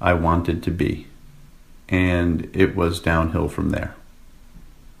I wanted to be. And it was downhill from there.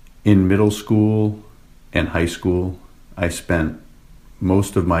 In middle school and high school, I spent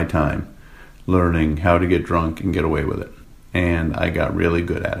most of my time learning how to get drunk and get away with it. And I got really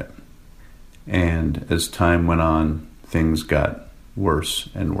good at it. And as time went on, things got worse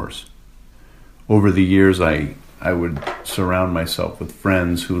and worse. Over the years, I would surround myself with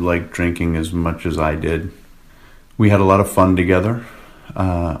friends who liked drinking as much as I did. We had a lot of fun together.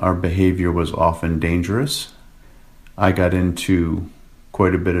 Our behavior was often dangerous. I got into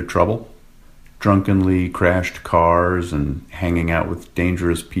quite a bit of trouble. Drunkenly crashed cars and hanging out with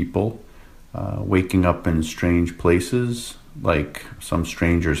dangerous people. Waking up in strange places, like some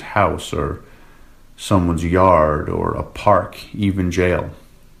stranger's house or someone's yard or a park, even jail.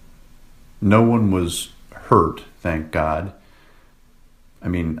 No one was hurt, thank God. I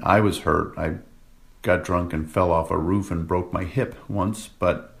mean, I was hurt. I got drunk and fell off a roof and broke my hip once,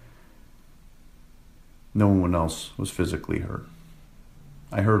 but no one else was physically hurt.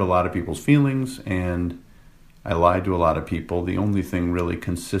 I hurt a lot of people's feelings, and I lied to a lot of people. The only thing really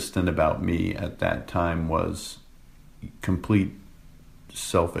consistent about me at that time was complete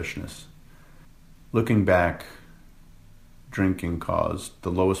selfishness. Looking back, drinking caused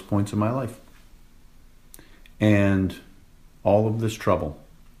the lowest points of my life. And all of this trouble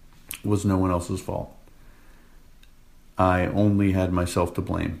was no one else's fault. I only had myself to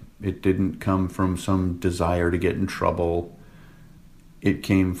blame. It didn't come from some desire to get in trouble. It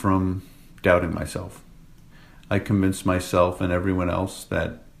came from doubting myself. I convinced myself and everyone else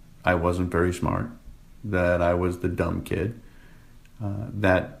that I wasn't very smart, that I was the dumb kid,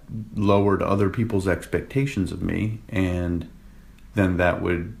 that lowered other people's expectations of me, and then that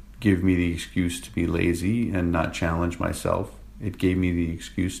would give me the excuse to be lazy and not challenge myself. It gave me the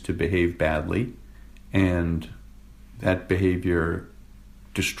excuse to behave badly, and that behavior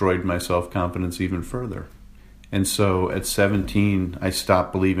destroyed my self-confidence even further. And so at 17, I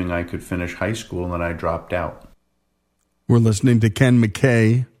stopped believing I could finish high school, and I dropped out. We're listening to Ken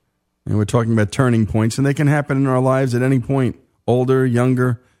McKay, and we're talking about turning points, and they can happen in our lives at any point. Older,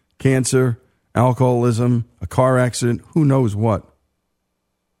 younger, cancer, alcoholism, a car accident, who knows what.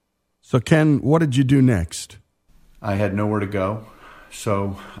 So Ken, what did you do next? I had nowhere to go,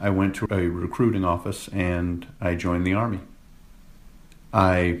 so I went to a recruiting office and I joined the Army.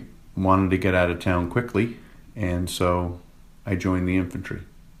 I wanted to get out of town quickly, and so I joined the infantry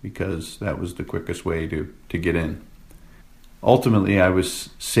because that was the quickest way to get in. Ultimately, I was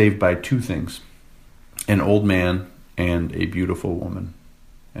saved by two things: an old man and a beautiful woman.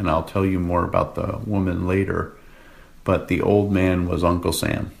 And I'll tell you more about the woman later, but the old man was Uncle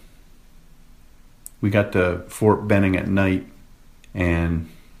Sam. We got to Fort Benning at night, and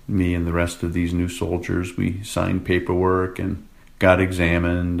me and the rest of these new soldiers, we signed paperwork and got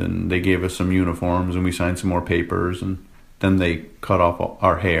examined, and they gave us some uniforms, and we signed some more papers, and then they cut off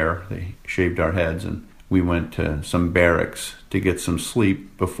our hair, they shaved our heads, and we went to some barracks to get some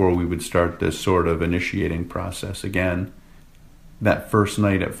sleep before we would start this sort of initiating process again. That first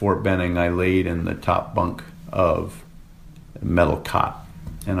night at Fort Benning, I laid in the top bunk of a metal cot,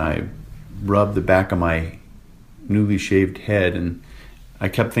 and I rubbed the back of my newly shaved head, and I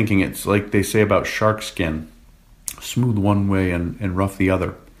kept thinking it's like they say about shark skin, smooth one way and rough the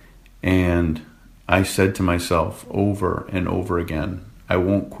other. And I said to myself over and over again, I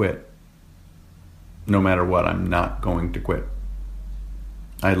won't quit no matter what, I'm not going to quit.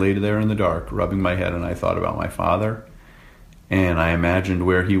 I laid there in the dark, rubbing my head, and I thought about my father, and I imagined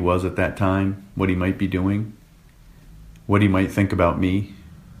where he was at that time, what he might be doing, what he might think about me,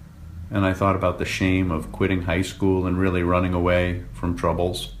 and I thought about the shame of quitting high school and really running away from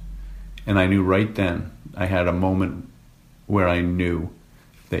troubles. And I knew right then, I had a moment where I knew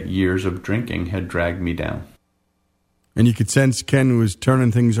that years of drinking had dragged me down. And you could sense Ken was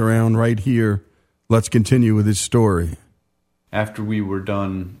turning things around right here. Let's continue with his story. After we were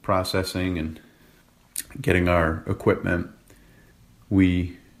done processing and getting our equipment,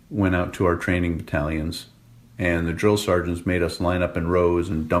 we went out to our training battalions, and the drill sergeants made us line up in rows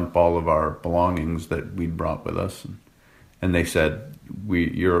and dump all of our belongings that we'd brought with us. And they said,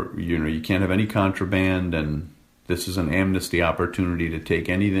 you can't have any contraband, and this is an amnesty opportunity to take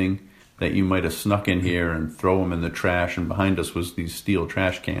anything that you might have snuck in here and throw them in the trash. And behind us was these steel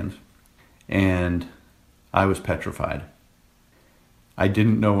trash cans. And I was petrified. I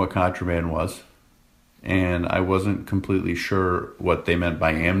didn't know what contraband was, and I wasn't completely sure what they meant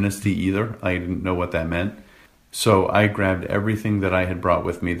by amnesty either. I didn't know what that meant. So I grabbed everything that I had brought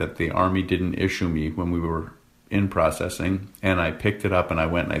with me that the Army didn't issue me when we were in processing, and I picked it up and I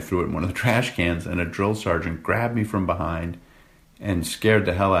went and I threw it in one of the trash cans, and a drill sergeant grabbed me from behind and scared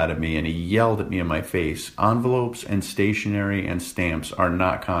the hell out of me, and he yelled at me in my face, "Envelopes and stationery and stamps are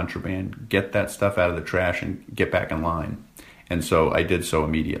not contraband. Get that stuff out of the trash and get back in line." And so I did so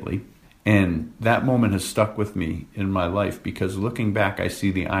immediately. And that moment has stuck with me in my life, because looking back, I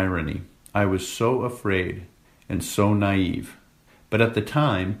see the irony. I was so afraid and so naive. But at the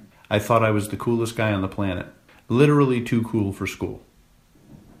time, I thought I was the coolest guy on the planet. Literally too cool for school.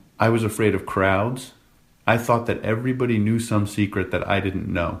 I was afraid of crowds. I thought that everybody knew some secret that I didn't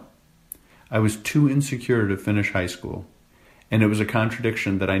know. I was too insecure to finish high school. And it was a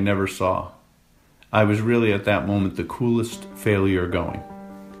contradiction that I never saw. I was really at that moment the coolest failure going.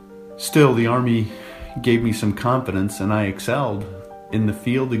 Still, the Army gave me some confidence, and I excelled. In the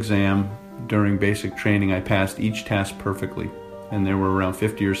field exam during basic training, I passed each task perfectly. And there were around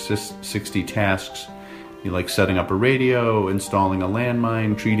 50 or 60 tasks. Like setting up a radio, installing a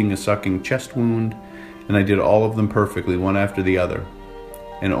landmine, treating a sucking chest wound. And I did all of them perfectly, one after the other.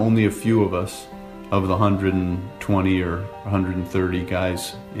 And only a few of us, of the 120 or 130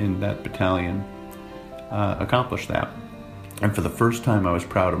 guys in that battalion, accomplished that. And for the first time, I was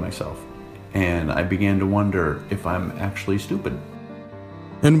proud of myself. And I began to wonder if I'm actually stupid.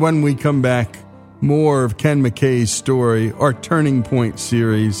 And when we come back, more of Ken McKay's story, our Turning Point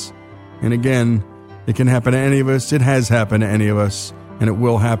series. And again, it can happen to any of us. It has happened to any of us. And it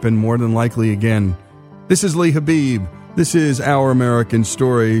will happen more than likely again. This is Lee Habib. This is Our American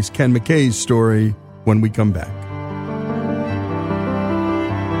Stories, Ken McKay's story, when we come back.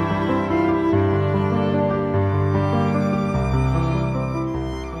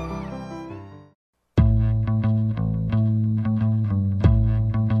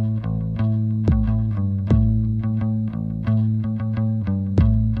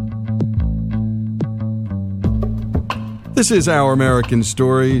 This is Our American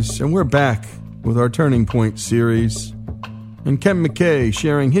Stories, and we're back with our Turning Point series. And Ken McKay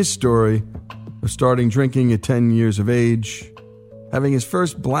sharing his story of starting drinking at 10 years of age, having his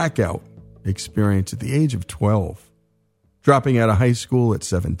first blackout experience at the age of 12, dropping out of high school at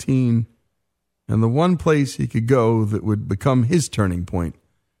 17, and the one place he could go that would become his turning point,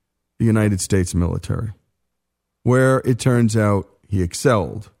 the United States military, where it turns out he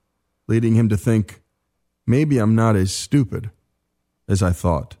excelled, leading him to think, maybe I'm not as stupid as I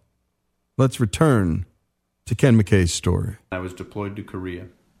thought. Let's return to Ken McKay's story. I was deployed to Korea.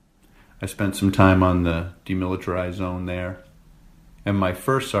 I spent some time on the demilitarized zone there. And my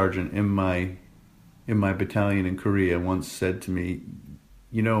first sergeant in my battalion in Korea once said to me,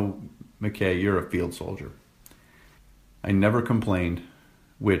 "You know, McKay, you're a field soldier." I never complained,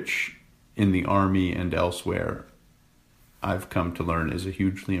 which in the Army and elsewhere I've come to learn is a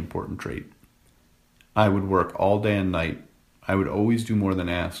hugely important trait. I would work all day and night. I would always do more than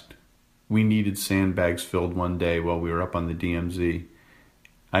asked. We needed sandbags filled one day while we were up on the DMZ.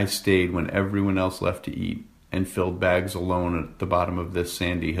 I stayed when everyone else left to eat and filled bags alone at the bottom of this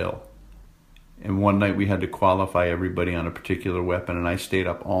sandy hill. And one night we had to qualify everybody on a particular weapon, and I stayed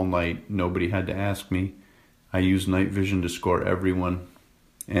up all night. Nobody had to ask me. I used night vision to score everyone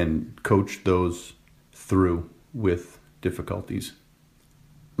and coached those through with difficulties.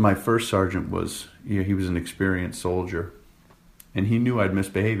 My first sergeant he was an experienced soldier, and he knew I'd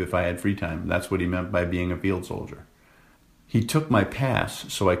misbehave if I had free time. That's what he meant by being a field soldier. He took my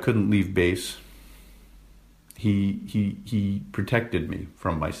pass so I couldn't leave base. He protected me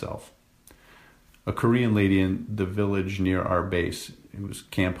from myself. a Korean lady in the village near our base. It was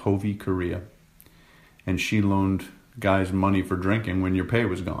Camp Hovey, Korea. And she loaned guys money for drinking when your pay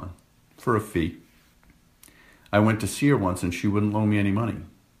was gone, for a fee. I went to see her once and she wouldn't loan me any money.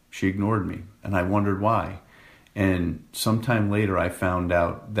 She ignored me, and I wondered why. And sometime later I found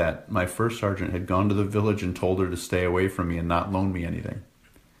out that my first sergeant had gone to the village and told her to stay away from me and not loan me anything.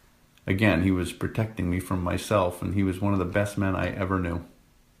 Again, he was protecting me from myself, and he was one of the best men I ever knew.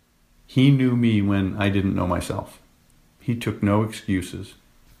 He knew me when I didn't know myself. He took no excuses.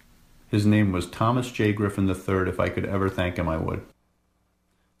 His name was Thomas J. Griffin III. If I could ever thank him, I would.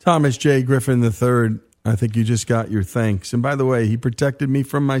 Thomas J. Griffin III, I think you just got your thanks. And by the way, he protected me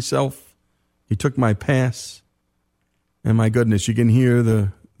from myself. He took my pass. And my goodness, you can hear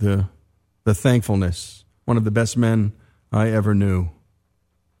the thankfulness. One of the best men I ever knew.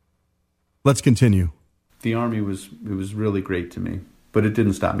 Let's continue. The Army was really great to me, but it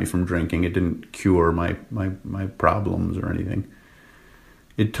didn't stop me from drinking. It didn't cure my problems or anything.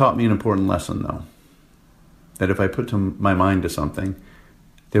 It taught me an important lesson, though, that if I put my mind to something,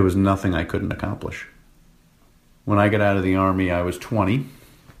 there was nothing I couldn't accomplish. When I got out of the Army, I was 20,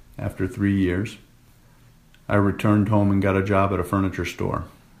 after 3 years. I returned home and got a job at a furniture store,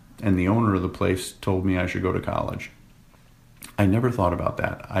 and the owner of the place told me I should go to college. I never thought about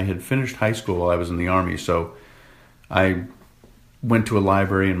that. I had finished high school while I was in the Army, so I went to a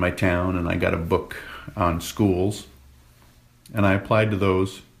library in my town and I got a book on schools, and I applied to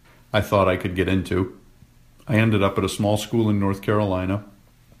those I thought I could get into. I ended up at a small school in North Carolina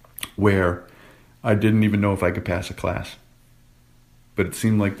where I didn't even know if I could pass a class. But it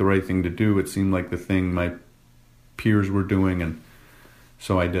seemed like the right thing to do. It seemed like the thing my peers were doing, and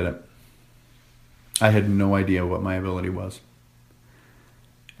so I did it. I had no idea what my ability was.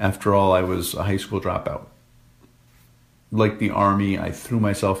 After all, I was a high school dropout. Like the Army, I threw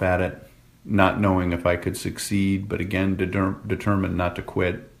myself at it, not knowing if I could succeed, but again, determined not to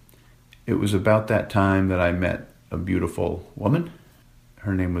quit. It was about that time that I met a beautiful woman.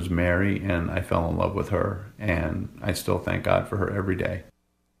 Her name was Mary, and I fell in love with her, and I still thank God for her every day.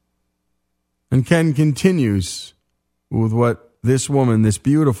 And Ken continues with what this woman, this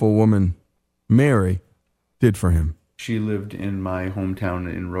beautiful woman, Mary, did for him. She lived in my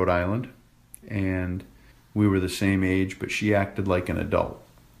hometown in Rhode Island, and we were the same age, but she acted like an adult,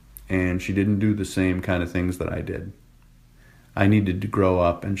 and she didn't do the same kind of things that I did. I needed to grow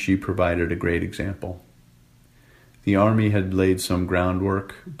up, and she provided a great example. The Army had laid some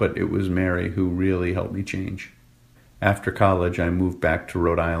groundwork, but it was Mary who really helped me change. After college, I moved back to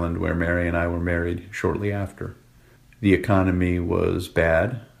Rhode Island, where Mary and I were married shortly after. The economy was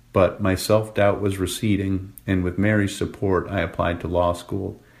bad, but my self-doubt was receding, and with Mary's support, I applied to law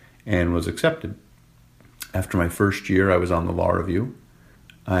school and was accepted. After my first year, I was on the law review.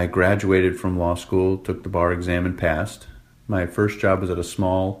 I graduated from law school, took the bar exam, and passed. My first job was at a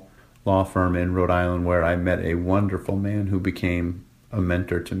small law firm in Rhode Island where I met a wonderful man who became a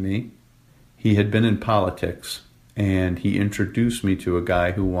mentor to me. He had been in politics, and he introduced me to a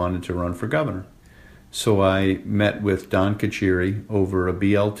guy who wanted to run for governor. So I met with Don Kachiri over a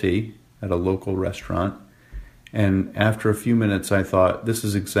BLT at a local restaurant, and after a few minutes I thought, this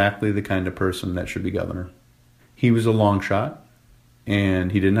is exactly the kind of person that should be governor. He was a long shot,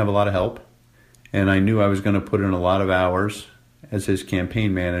 and he didn't have a lot of help, and I knew I was going to put in a lot of hours as his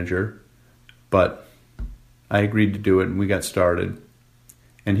campaign manager, but I agreed to do it, and we got started,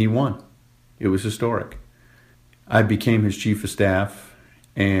 and he won. It was historic. I became his chief of staff,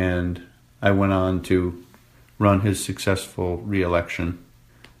 and I went on to run his successful re-election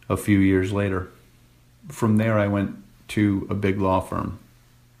a few years later. From there, I went to a big law firm.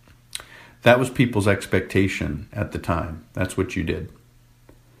 That was people's expectation at the time. That's what you did.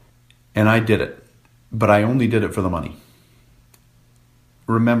 And I did it, but I only did it for the money.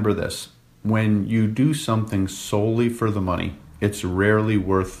 Remember this, when you do something solely for the money, it's rarely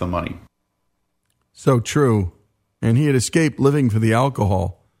worth the money. So true. And he had escaped living for the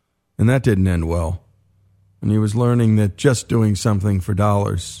alcohol. And that didn't end well. And he was learning that just doing something for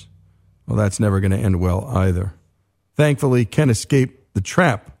dollars, well, that's never going to end well either. Thankfully, Ken escaped the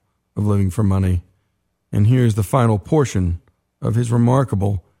trap of living for money. And here's the final portion of his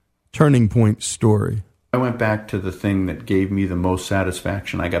remarkable turning point story. I went back to the thing that gave me the most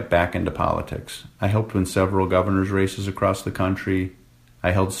satisfaction. I got back into politics. I helped win several governor's races across the country.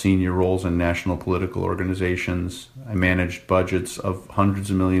 I held senior roles in national political organizations. I managed budgets of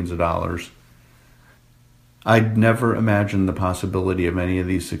hundreds of millions of dollars. I'd never imagined the possibility of any of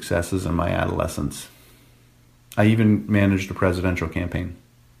these successes in my adolescence. I even managed a presidential campaign.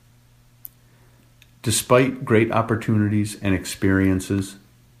 Despite great opportunities and experiences,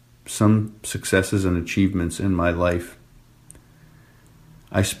 some successes and achievements in my life,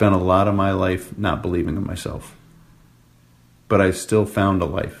 I spent a lot of my life not believing in myself. But I still found a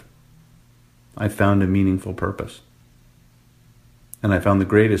life. I found a meaningful purpose. And I found the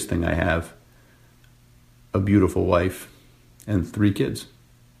greatest thing I have, a beautiful wife and 3 kids.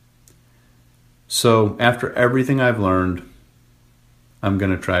 So after everything I've learned, I'm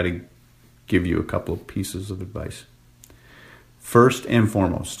going to try to give you a couple of pieces of advice. First and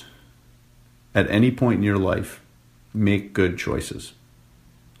foremost, at any point in your life, make good choices.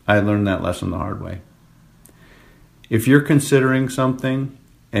 I learned that lesson the hard way. If you're considering something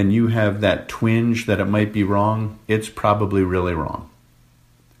and you have that twinge that it might be wrong, it's probably really wrong.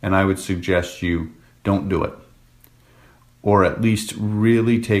 And I would suggest you don't do it. Or at least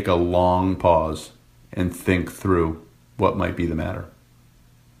really take a long pause and think through what might be the matter.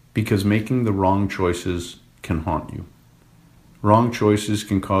 Because making the wrong choices can haunt you. Wrong choices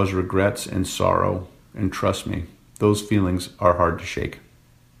can cause regrets and sorrow, and trust me, those feelings are hard to shake.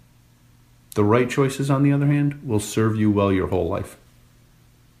 The right choices, on the other hand, will serve you well your whole life.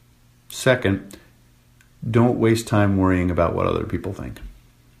 Second, don't waste time worrying about what other people think.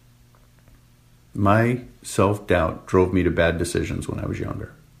 My self-doubt drove me to bad decisions when I was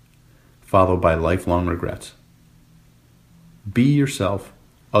younger, followed by lifelong regrets. Be yourself.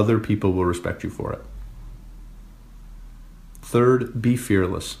 Other people will respect you for it. Third, be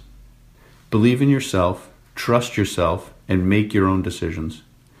fearless. Believe in yourself, trust yourself, and make your own decisions.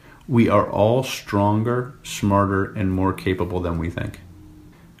 We are all stronger, smarter, and more capable than we think.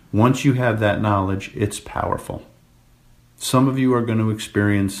 Once you have that knowledge, it's powerful. Some of you are going to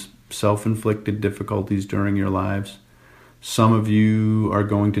experience self-inflicted difficulties during your lives. Some of you are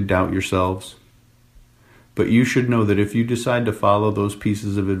going to doubt yourselves. But you should know that if you decide to follow those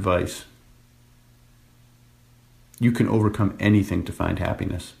pieces of advice, you can overcome anything to find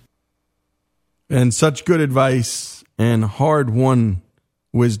happiness. And such good advice and hard-won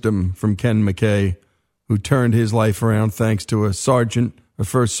wisdom from Ken McKay, who turned his life around thanks to a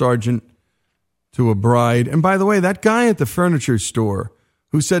first sergeant, to a bride. And by the way, that guy at the furniture store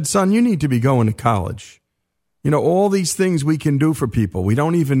who said, son, you need to be going to college. You know, all these things we can do for people. We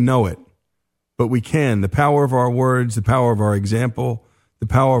don't even know it, but we can. The power of our words, the power of our example, the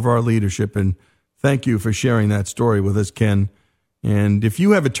power of our leadership. And thank you for sharing that story with us, Ken. And if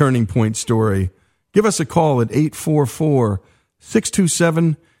you have a turning point story, give us a call at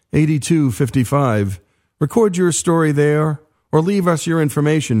 844-627-8255. Record your story there or leave us your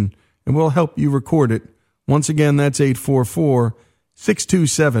information and we'll help you record it. Once again, that's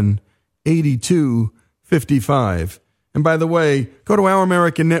 844-627-8255. And by the way, go to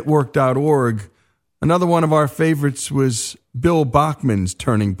ouramericannetwork.org. Another one of our favorites was Bill Bachman's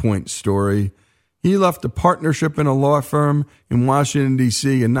turning point story. He left a partnership in a law firm in Washington,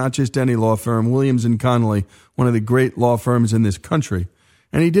 D.C., and not just any law firm, Williams & Connolly, one of the great law firms in this country.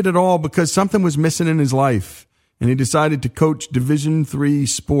 And he did it all because something was missing in his life, and he decided to coach Division III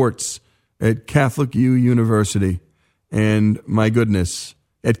sports at Catholic U University. And my goodness,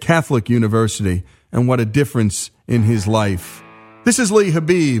 at Catholic University, and what a difference in his life. This is Lee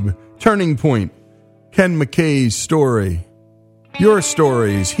Habib, Turning Point, Ken McKay's story. Your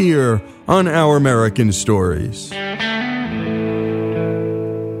stories here on Our American Stories.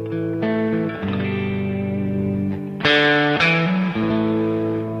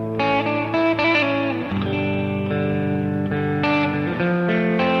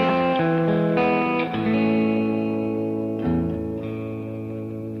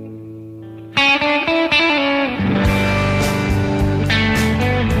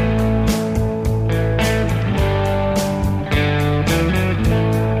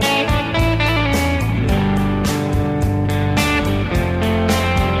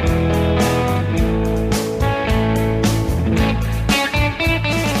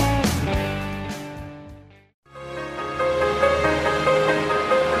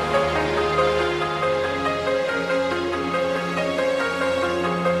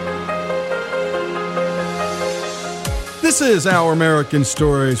 This is Our American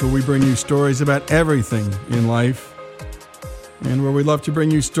Stories, where we bring you stories about everything in life, and where we love to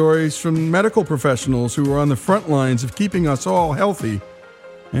bring you stories from medical professionals who are on the front lines of keeping us all healthy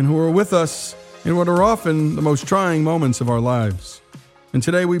and who are with us in what are often the most trying moments of our lives. And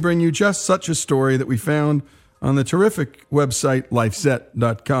today we bring you just such a story that we found on the terrific website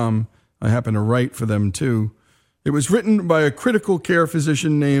lifeset.com. I happen to write for them too. It was written by a critical care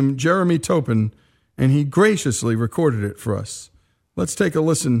physician named Jeremy Topin, and he graciously recorded it for us. Let's take a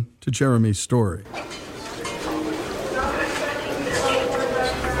listen to Jeremy's story.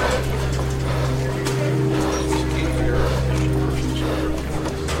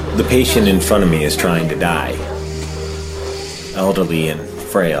 The patient in front of me is trying to die. Elderly and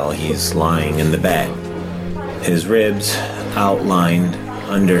frail, he's lying in the bed. His ribs outlined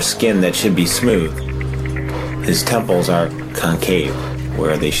under skin that should be smooth. His temples are concave,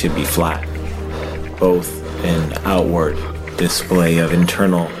 where they should be flat. Both an outward display of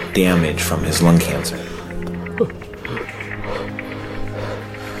internal damage from his lung cancer.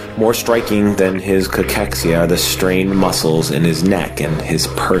 More striking than his cachexia are the strained muscles in his neck and his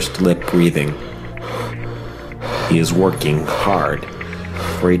pursed lip breathing. He is working hard,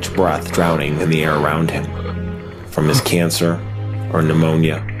 for each breath drowning in the air around him, from his cancer or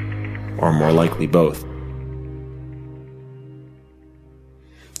pneumonia, or more likely both.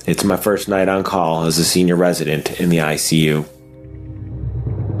 It's my first night on call as a senior resident in the ICU.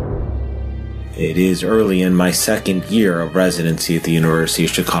 It is early in my second year of residency at the University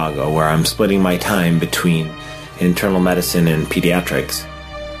of Chicago, where I'm splitting my time between internal medicine and pediatrics.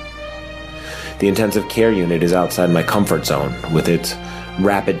 The intensive care unit is outside my comfort zone, with its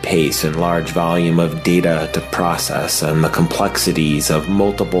rapid pace and large volume of data to process and the complexities of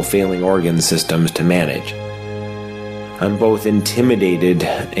multiple failing organ systems to manage. I'm both intimidated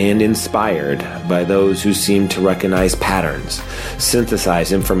and inspired by those who seem to recognize patterns,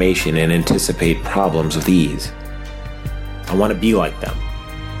 synthesize information, and anticipate problems with ease. I want to be like them.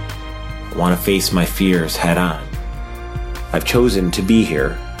 I want to face my fears head on. I've chosen to be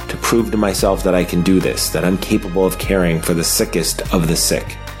here to prove to myself that I can do this, that I'm capable of caring for the sickest of the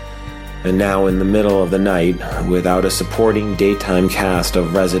sick. And now, in the middle of the night, without a supporting daytime cast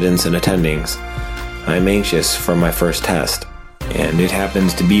of residents and attendings, I'm anxious for my first test, and it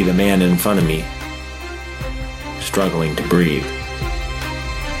happens to be the man in front of me, struggling to breathe.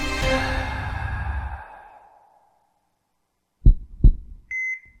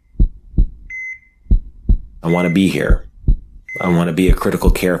 I want to be here. I want to be a critical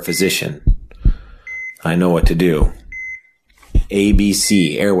care physician. I know what to do. A, B,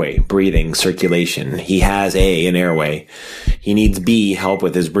 C, airway, breathing, circulation. He has A in airway. He needs B, help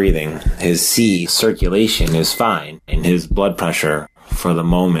with his breathing. His C, circulation, is fine, and his blood pressure, for the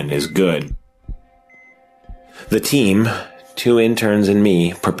moment, is good. The team, 2 interns and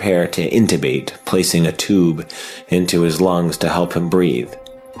me, prepare to intubate, placing a tube into his lungs to help him breathe.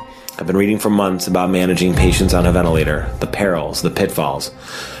 I've been reading for months about managing patients on a ventilator, the perils, the pitfalls.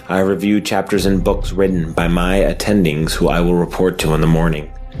 I reviewed chapters in books written by my attendings who I will report to in the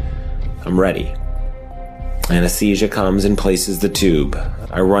morning. I'm ready. Anesthesia comes and places the tube.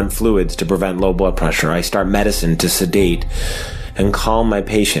 I run fluids to prevent low blood pressure. I start medicine to sedate and calm my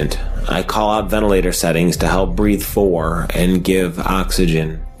patient. I call out ventilator settings to help breathe for and give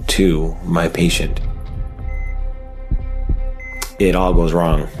oxygen to my patient. It all goes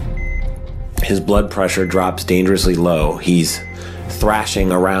wrong. His blood pressure drops dangerously low. He's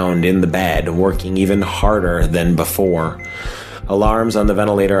thrashing around in the bed, working even harder than before. Alarms on the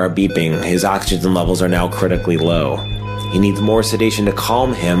ventilator are beeping. His oxygen levels are now critically low. He needs more sedation to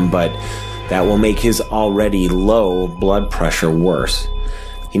calm him, but that will make his already low blood pressure worse.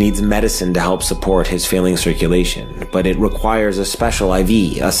 He needs medicine to help support his failing circulation, but it requires a special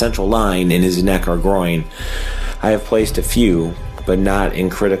IV, a central line in his neck or groin. I have placed a few, but not in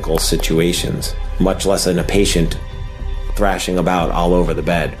critical situations, much less in a patient thrashing about all over the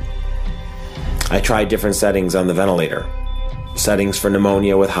bed. I tried different settings on the ventilator. Settings for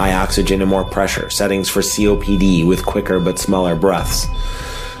pneumonia with high oxygen and more pressure. Settings for COPD with quicker but smaller breaths.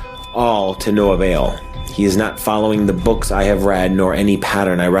 All to no avail. He is not following the books I have read nor any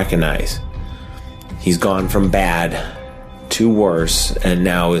pattern I recognize. He's gone from bad to worse and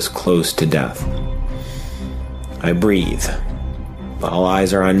now is close to death. I breathe. All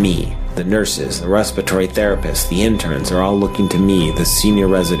eyes are on me. The nurses, the respiratory therapists, the interns are all looking to me, the senior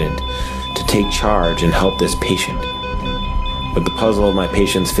resident, to take charge and help this patient. But the puzzle of my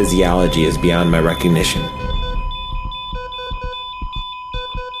patient's physiology is beyond my recognition.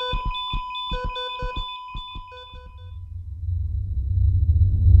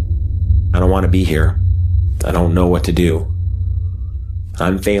 I don't want to be here. I don't know what to do.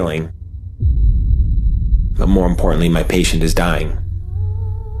 I'm failing. But more importantly, my patient is dying.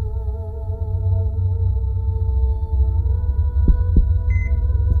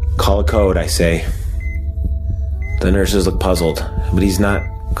 Call a code, I say. The nurses look puzzled, but he's not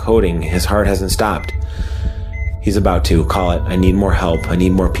coding. His heart hasn't stopped. He's about to. Call it. I need more help. I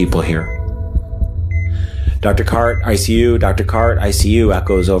need more people here. Dr. Cart, ICU, Dr. Cart, ICU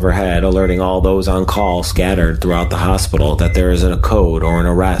echoes overhead, alerting all those on call scattered throughout the hospital that there is a code or an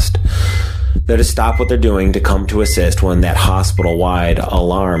arrest. They're to stop what they're doing to come to assist when that hospital-wide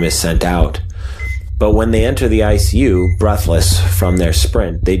alarm is sent out. But when they enter the ICU, breathless from their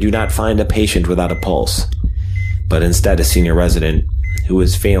sprint, they do not find a patient without a pulse, but instead a senior resident who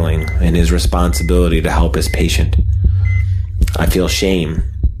is failing in his responsibility to help his patient. I feel shame,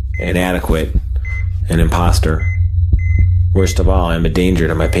 inadequate, an imposter. Worst of all, I am a danger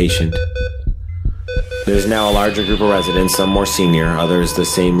to my patient. There's now a larger group of residents, some more senior, others the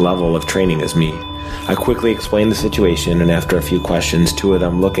same level of training as me. I quickly explain the situation, and after a few questions, two of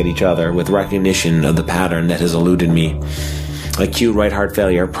them look at each other with recognition of the pattern that has eluded me. Acute right heart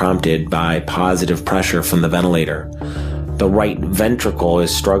failure prompted by positive pressure from the ventilator. The right ventricle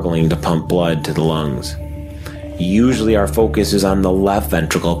is struggling to pump blood to the lungs. Usually our focus is on the left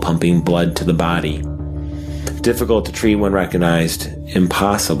ventricle pumping blood to the body. Difficult to treat when recognized,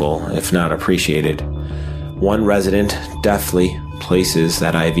 impossible if not appreciated. One resident deftly places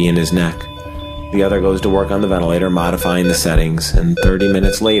that IV in his neck. The other goes to work on the ventilator, modifying the settings, and 30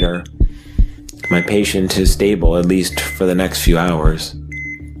 minutes later, my patient is stable, at least for the next few hours,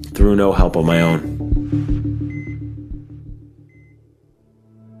 through no help of my own.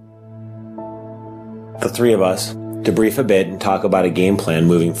 The three of us debrief a bit and talk about a game plan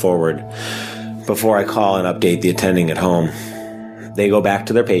moving forward before I call and update the attending at home. They go back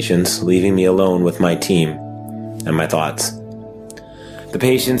to their patients, leaving me alone with my team and my thoughts. The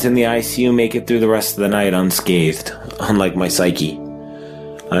patients in the ICU make it through the rest of the night unscathed, unlike my psyche.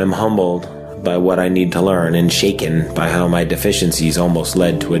 I am humbled by what I need to learn and shaken by how my deficiencies almost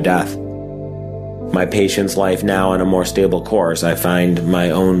led to a death. My patient's life now on a more stable course, I find my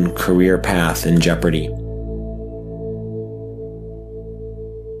own career path in jeopardy.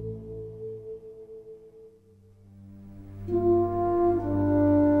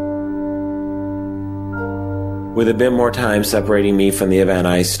 With a bit more time separating me from the event,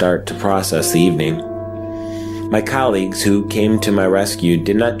 I start to process the evening. My colleagues who came to my rescue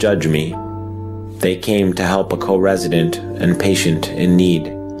did not judge me. They came to help a co-resident and patient in need.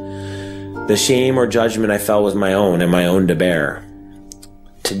 The shame or judgment I felt was my own and my own to bear.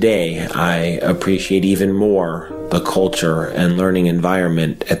 Today, I appreciate even more the culture and learning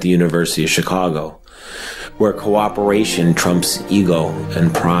environment at the University of Chicago, where cooperation trumps ego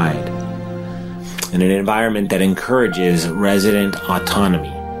and pride. In an environment that encourages resident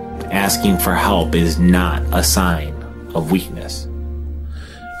autonomy, asking for help is not a sign of weakness.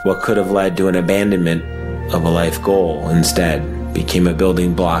 What could have led to an abandonment of a life goal instead became a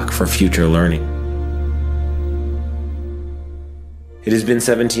building block for future learning. It has been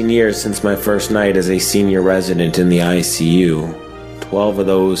 17 years since my first night as a senior resident in the ICU. 12 of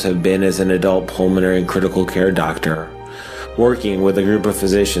those have been as an adult pulmonary and critical care doctor, working with a group of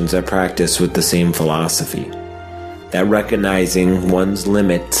physicians that practice with the same philosophy, that recognizing one's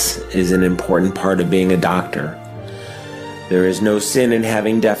limits is an important part of being a doctor. There is no sin in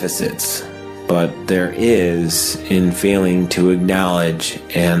having deficits, but there is in failing to acknowledge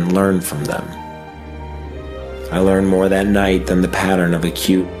and learn from them. I learned more that night than the pattern of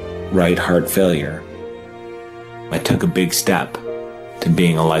acute right heart failure. I took a big step to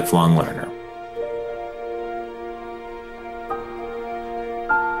being a lifelong learner.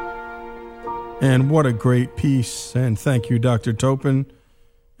 And what a great piece. And thank you, Dr. Topin.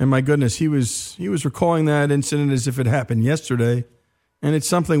 And my goodness, he was recalling that incident as if it happened yesterday. And it's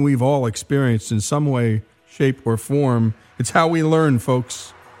something we've all experienced in some way, shape, or form. It's how we learn,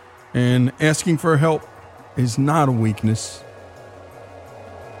 folks. And asking for help is not a weakness.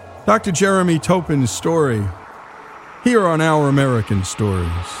 Dr. Jeremy Topin's story here on Our American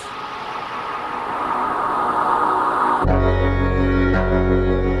Stories.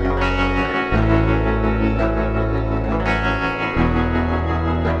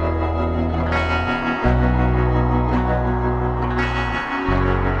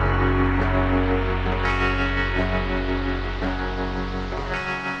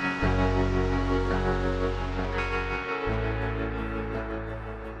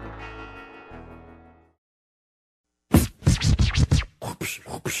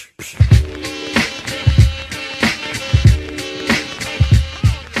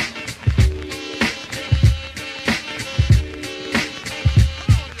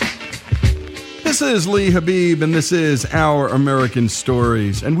 This is Lee Habib, and this is Our American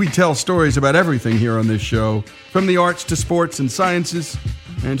Stories. And we tell stories about everything here on this show, from the arts to sports and sciences,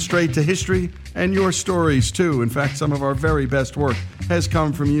 and straight to history, and your stories, too. In fact, some of our very best work has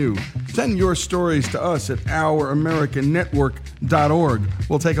come from you. Send your stories to us at ouramericannetwork.org.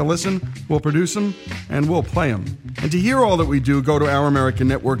 We'll take a listen, we'll produce them, and we'll play them. And to hear all that we do, go to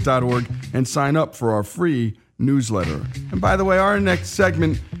ouramericannetwork.org and sign up for our free newsletter. And by the way, our next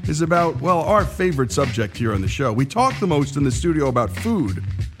segment is about, well, our favorite subject here on the show. We talk the most in the studio about food,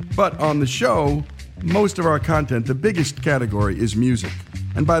 but on the show, most of our content, the biggest category is music.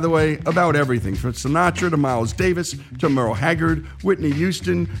 And by the way, about everything, from Sinatra to Miles Davis to Merle Haggard, Whitney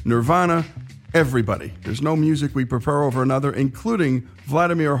Houston, Nirvana, everybody. There's no music we prefer over another, including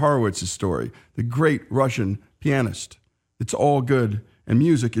Vladimir Horowitz's story, the great Russian pianist. It's all good, and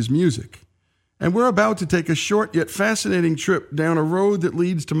music is music. And we're about to take a short yet fascinating trip down a road that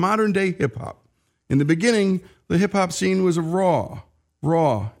leads to modern-day hip-hop. In the beginning, the hip-hop scene was a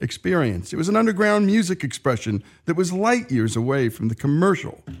raw experience. It was an underground music expression that was light years away from the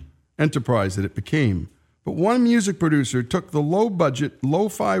commercial enterprise that it became. But one music producer took the low-budget,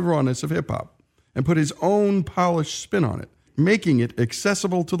 lo-fi rawness of hip-hop and put his own polished spin on it, making it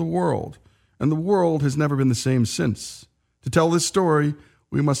accessible to the world. And the world has never been the same since. To tell this story,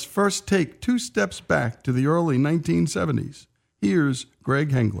 we must first take 2 steps back to the early 1970s. Here's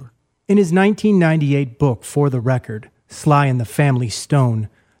Greg Hengler. In his 1998 book, For the Record, Sly and the Family Stone,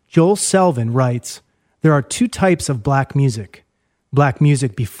 Joel Selvin writes, "There are 2 types of black music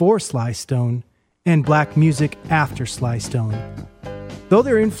before Sly Stone and black music after Sly Stone. Though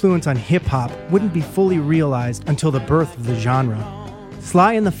their influence on hip-hop wouldn't be fully realized until the birth of the genre,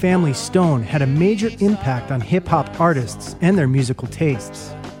 Sly and the Family Stone had a major impact on hip-hop artists and their musical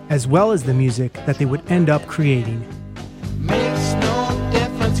tastes, as well as the music that they would end up creating." Makes no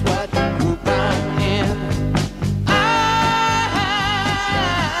difference what group I'm in.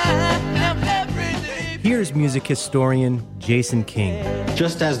 Here's music historian Jason King.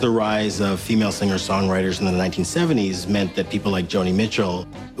 Just as the rise of female singer-songwriters in the 1970s meant that people like Joni Mitchell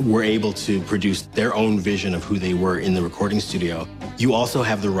were able to produce their own vision of who they were in the recording studio, you also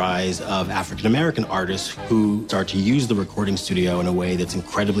have the rise of African-American artists who start to use the recording studio in a way that's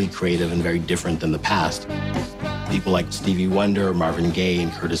incredibly creative and very different than the past. People like Stevie Wonder, Marvin Gaye,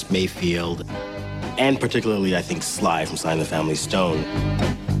 and Curtis Mayfield, and particularly, I think, Sly from Sly and the Family Stone.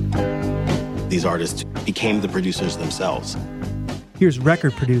 These artists became the producers themselves. Here's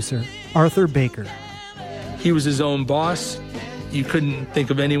record producer Arthur Baker. He was his own boss. You couldn't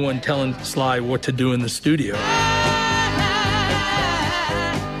think of anyone telling Sly what to do in the studio.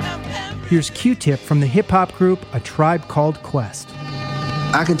 Here's Q-Tip from the hip-hop group A Tribe Called Quest.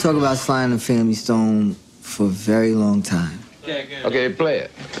 I can talk about Sly and the Family Stone for a very long time. Okay, play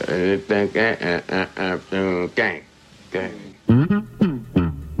it. Gang.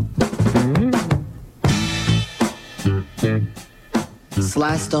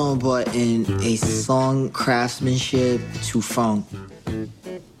 Sly Stone brought in a song craftsmanship to funk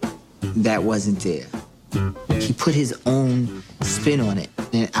that wasn't there. He put his own spin on it,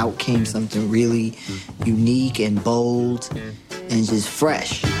 and out came something really unique and bold and just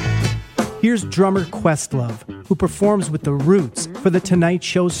fresh. Here's drummer Questlove, who performs with The Roots for The Tonight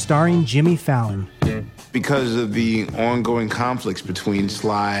Show starring Jimmy Fallon. Because of the ongoing conflicts between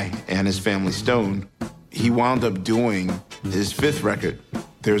Sly and his family Stone, he wound up doing his 5th record,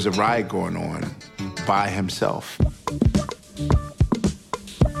 There's a Riot Going On, by himself.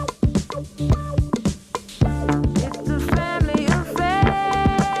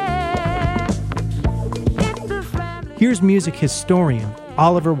 Here's music historian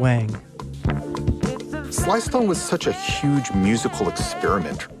Oliver Wang. Sly Stone was such a huge musical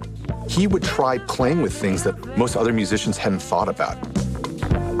experiment. He would try playing with things that most other musicians hadn't thought about.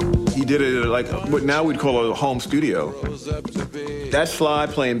 He did it like what now we'd call a home studio. That's Sly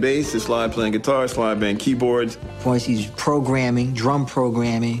playing bass, that's Sly playing guitar, Sly playing keyboards. Of course, he's programming, drum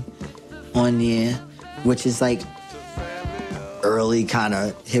programming on there, which is like early kind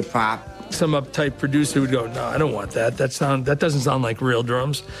of hip-hop. Some uptight producer would go, "No, I don't want that. That doesn't sound like real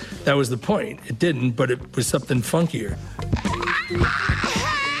drums." That was the point. It didn't, but it was something funkier.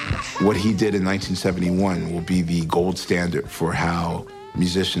 What he did in 1971 will be the gold standard for how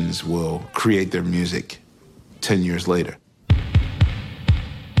musicians will create their music 10 years later.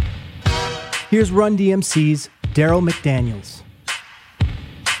 Here's Run DMC's Daryl McDaniels.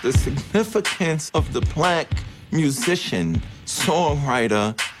 The significance of the black musician,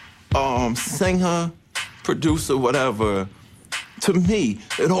 songwriter, singer, producer, whatever, to me,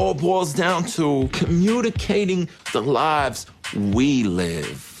 it all boils down to communicating the lives we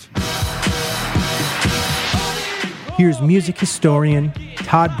live. Here's music historian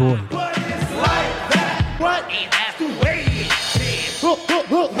Todd Boyd.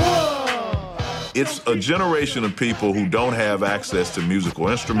 It's a generation of people who don't have access to musical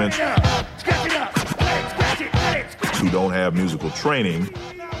instruments, who don't have musical training.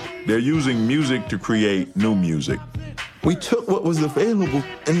 They're using music to create new music. We took what was available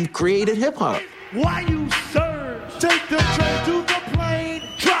and created hip-hop. Why you surge? Take the train to the plane,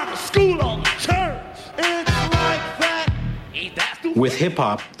 drive a school on the church. It's like that. That's the With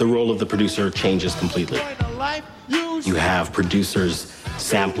hip-hop, the role of the producer changes completely. You have producers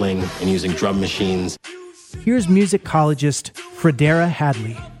sampling and using drum machines. Here's musicologist Fredera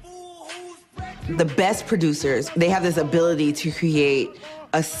Hadley. The best producers, they have this ability to create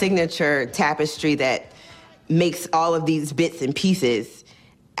a signature tapestry that makes all of these bits and pieces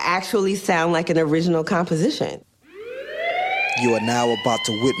actually sound like an original composition. You are now about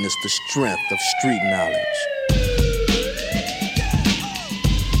to witness the strength of street knowledge.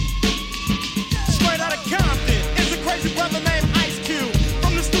 Straight out of Compton is a crazy brother named Ice Cube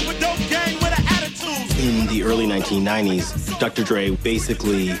from the stupid dope gang with an attitude. In the early 1990s, Dr. Dre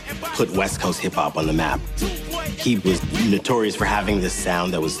basically put West Coast hip-hop on the map. He was notorious for having this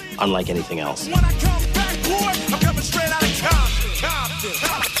sound that was unlike anything else.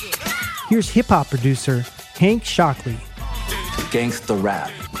 Here's hip-hop producer Hank Shockley. Gangsta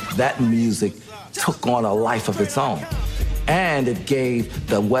rap, that music took on a life of its own. And it gave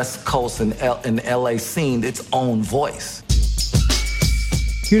the West Coast and LA scene its own voice.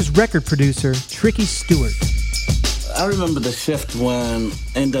 Here's record producer Tricky Stewart. I remember the shift when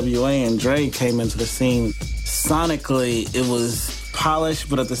NWA and Dre came into the scene. Sonically, it was polished,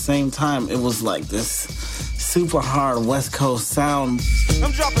 but at the same time, it was like this super hard West Coast sound.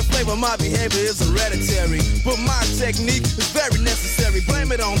 I'm dropping flavor, my behavior is hereditary, but my technique is very necessary.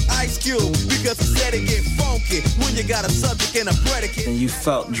 Blame it on Ice Cube, because he said it get funky when you got a subject and a predicate. And you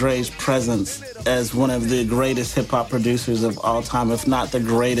felt Dre's presence as one of the greatest hip-hop producers of all time, if not the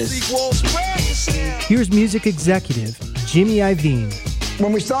greatest. Here's music executive Jimmy Iovine.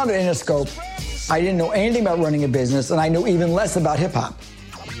 When we started Interscope, I didn't know anything about running a business, and I knew even less about hip-hop.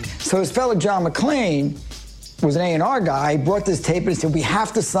 So his fellow John McClain was an A&R guy. He brought this tape and said, we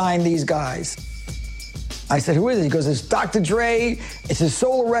have to sign these guys. I said, who is it? He goes, it's Dr. Dre. It's his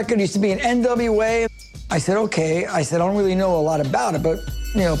solo record. It used to be an NWA. I said, okay. I said, I don't really know a lot about it, but,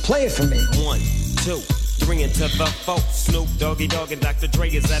 play it for me. 1, 2, 3 into the 4. Snoop Doggy Dogg and Dr. Dre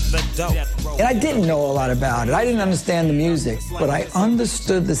is at the door. And I didn't know a lot about it. I didn't understand the music, but I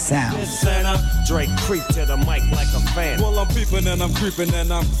understood the sound. Dre creep to the mic like a fan. Well, I'm peeping and I'm creeping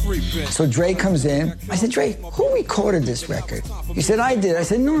and I'm creeping. So Dre comes in. I said, Dre, who recorded this record? He said, I did. I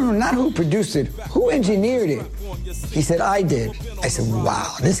said, no, not who produced it. Who engineered it? He said, I did. I said,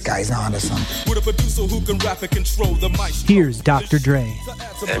 wow, this guy's onto something. With a producer who can rap and control the mic. Here's Dr. Dre.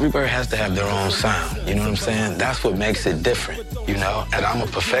 Everybody has to have their own sound, you know what I'm saying? That's what makes it different, and I'm a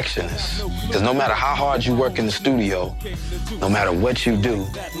perfectionist. Because no matter how hard you work in the studio, no matter what you do,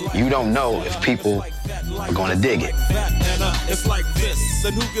 you don't know if people are going to dig it.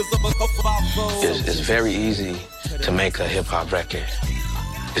 It's very easy to make a hip-hop record.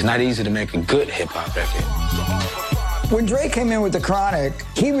 It's not easy to make a good hip-hop record. When Dre came in with The Chronic,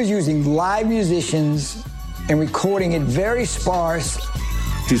 he was using live musicians and recording it very sparse.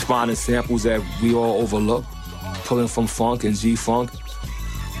 He's finding samples that we all overlook, pulling from funk and G-funk.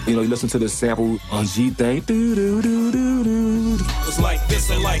 You listen to the sample on G-Thing. It's like this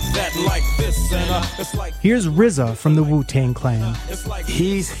and like that, like this and it's like. Here's RZA from the Wu-Tang Clan.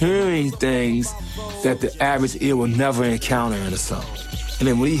 He's hearing things that the average ear will never encounter in a song. And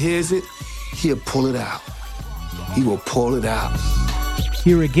then when he hears it, he'll pull it out. He will pull it out.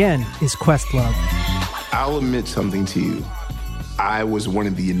 Here again is Questlove. I'll admit something to you. I was one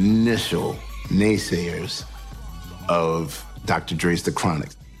of the initial naysayers of Dr. Dre's The Chronic.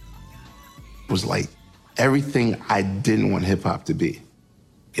 It was like everything I didn't want hip-hop to be.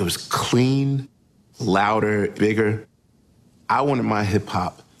 It was clean, louder, bigger. I wanted my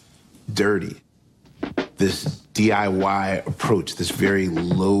hip-hop dirty. This DIY approach, this very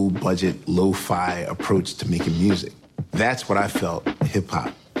low-budget, lo-fi approach to making music. That's what I felt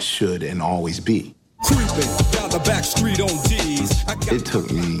hip-hop should and always be. Down the back street on D's. It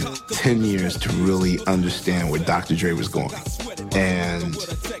took me 10 years to really understand where Dr. Dre was going. And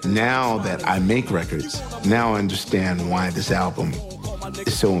now that I make records, now I understand why this album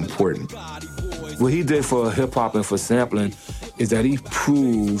is so important. What he did for hip-hop and for sampling is that he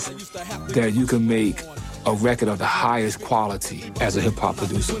proved that you can make a record of the highest quality as a hip-hop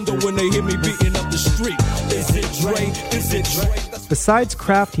producer. Besides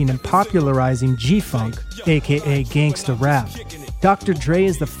crafting and popularizing G-Funk, aka gangsta rap, Dr. Dre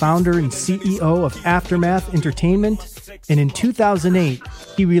is the founder and CEO of Aftermath Entertainment, and in 2008,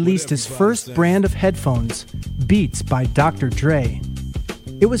 he released his first brand of headphones, Beats by Dr. Dre.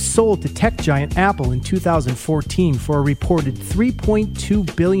 It was sold to tech giant Apple in 2014 for a reported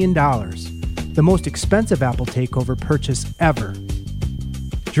 $3.2 billion, the most expensive Apple takeover purchase ever.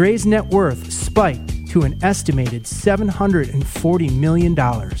 Dre's net worth spiked to an estimated $740 million.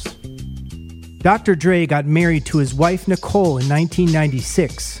 Dr. Dre got married to his wife Nicole in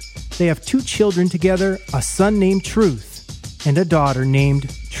 1996. They have 2 children together, a son named Truth and a daughter named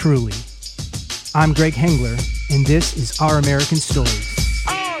Truly. I'm Greg Hengler, and this is Our American Stories.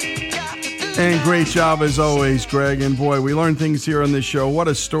 And great job as always, Greg. And boy, we learn things here on this show. What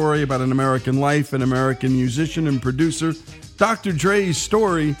a story about an American life, an American musician and producer. Dr. Dre's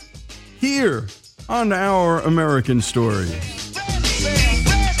story here on Our American Stories.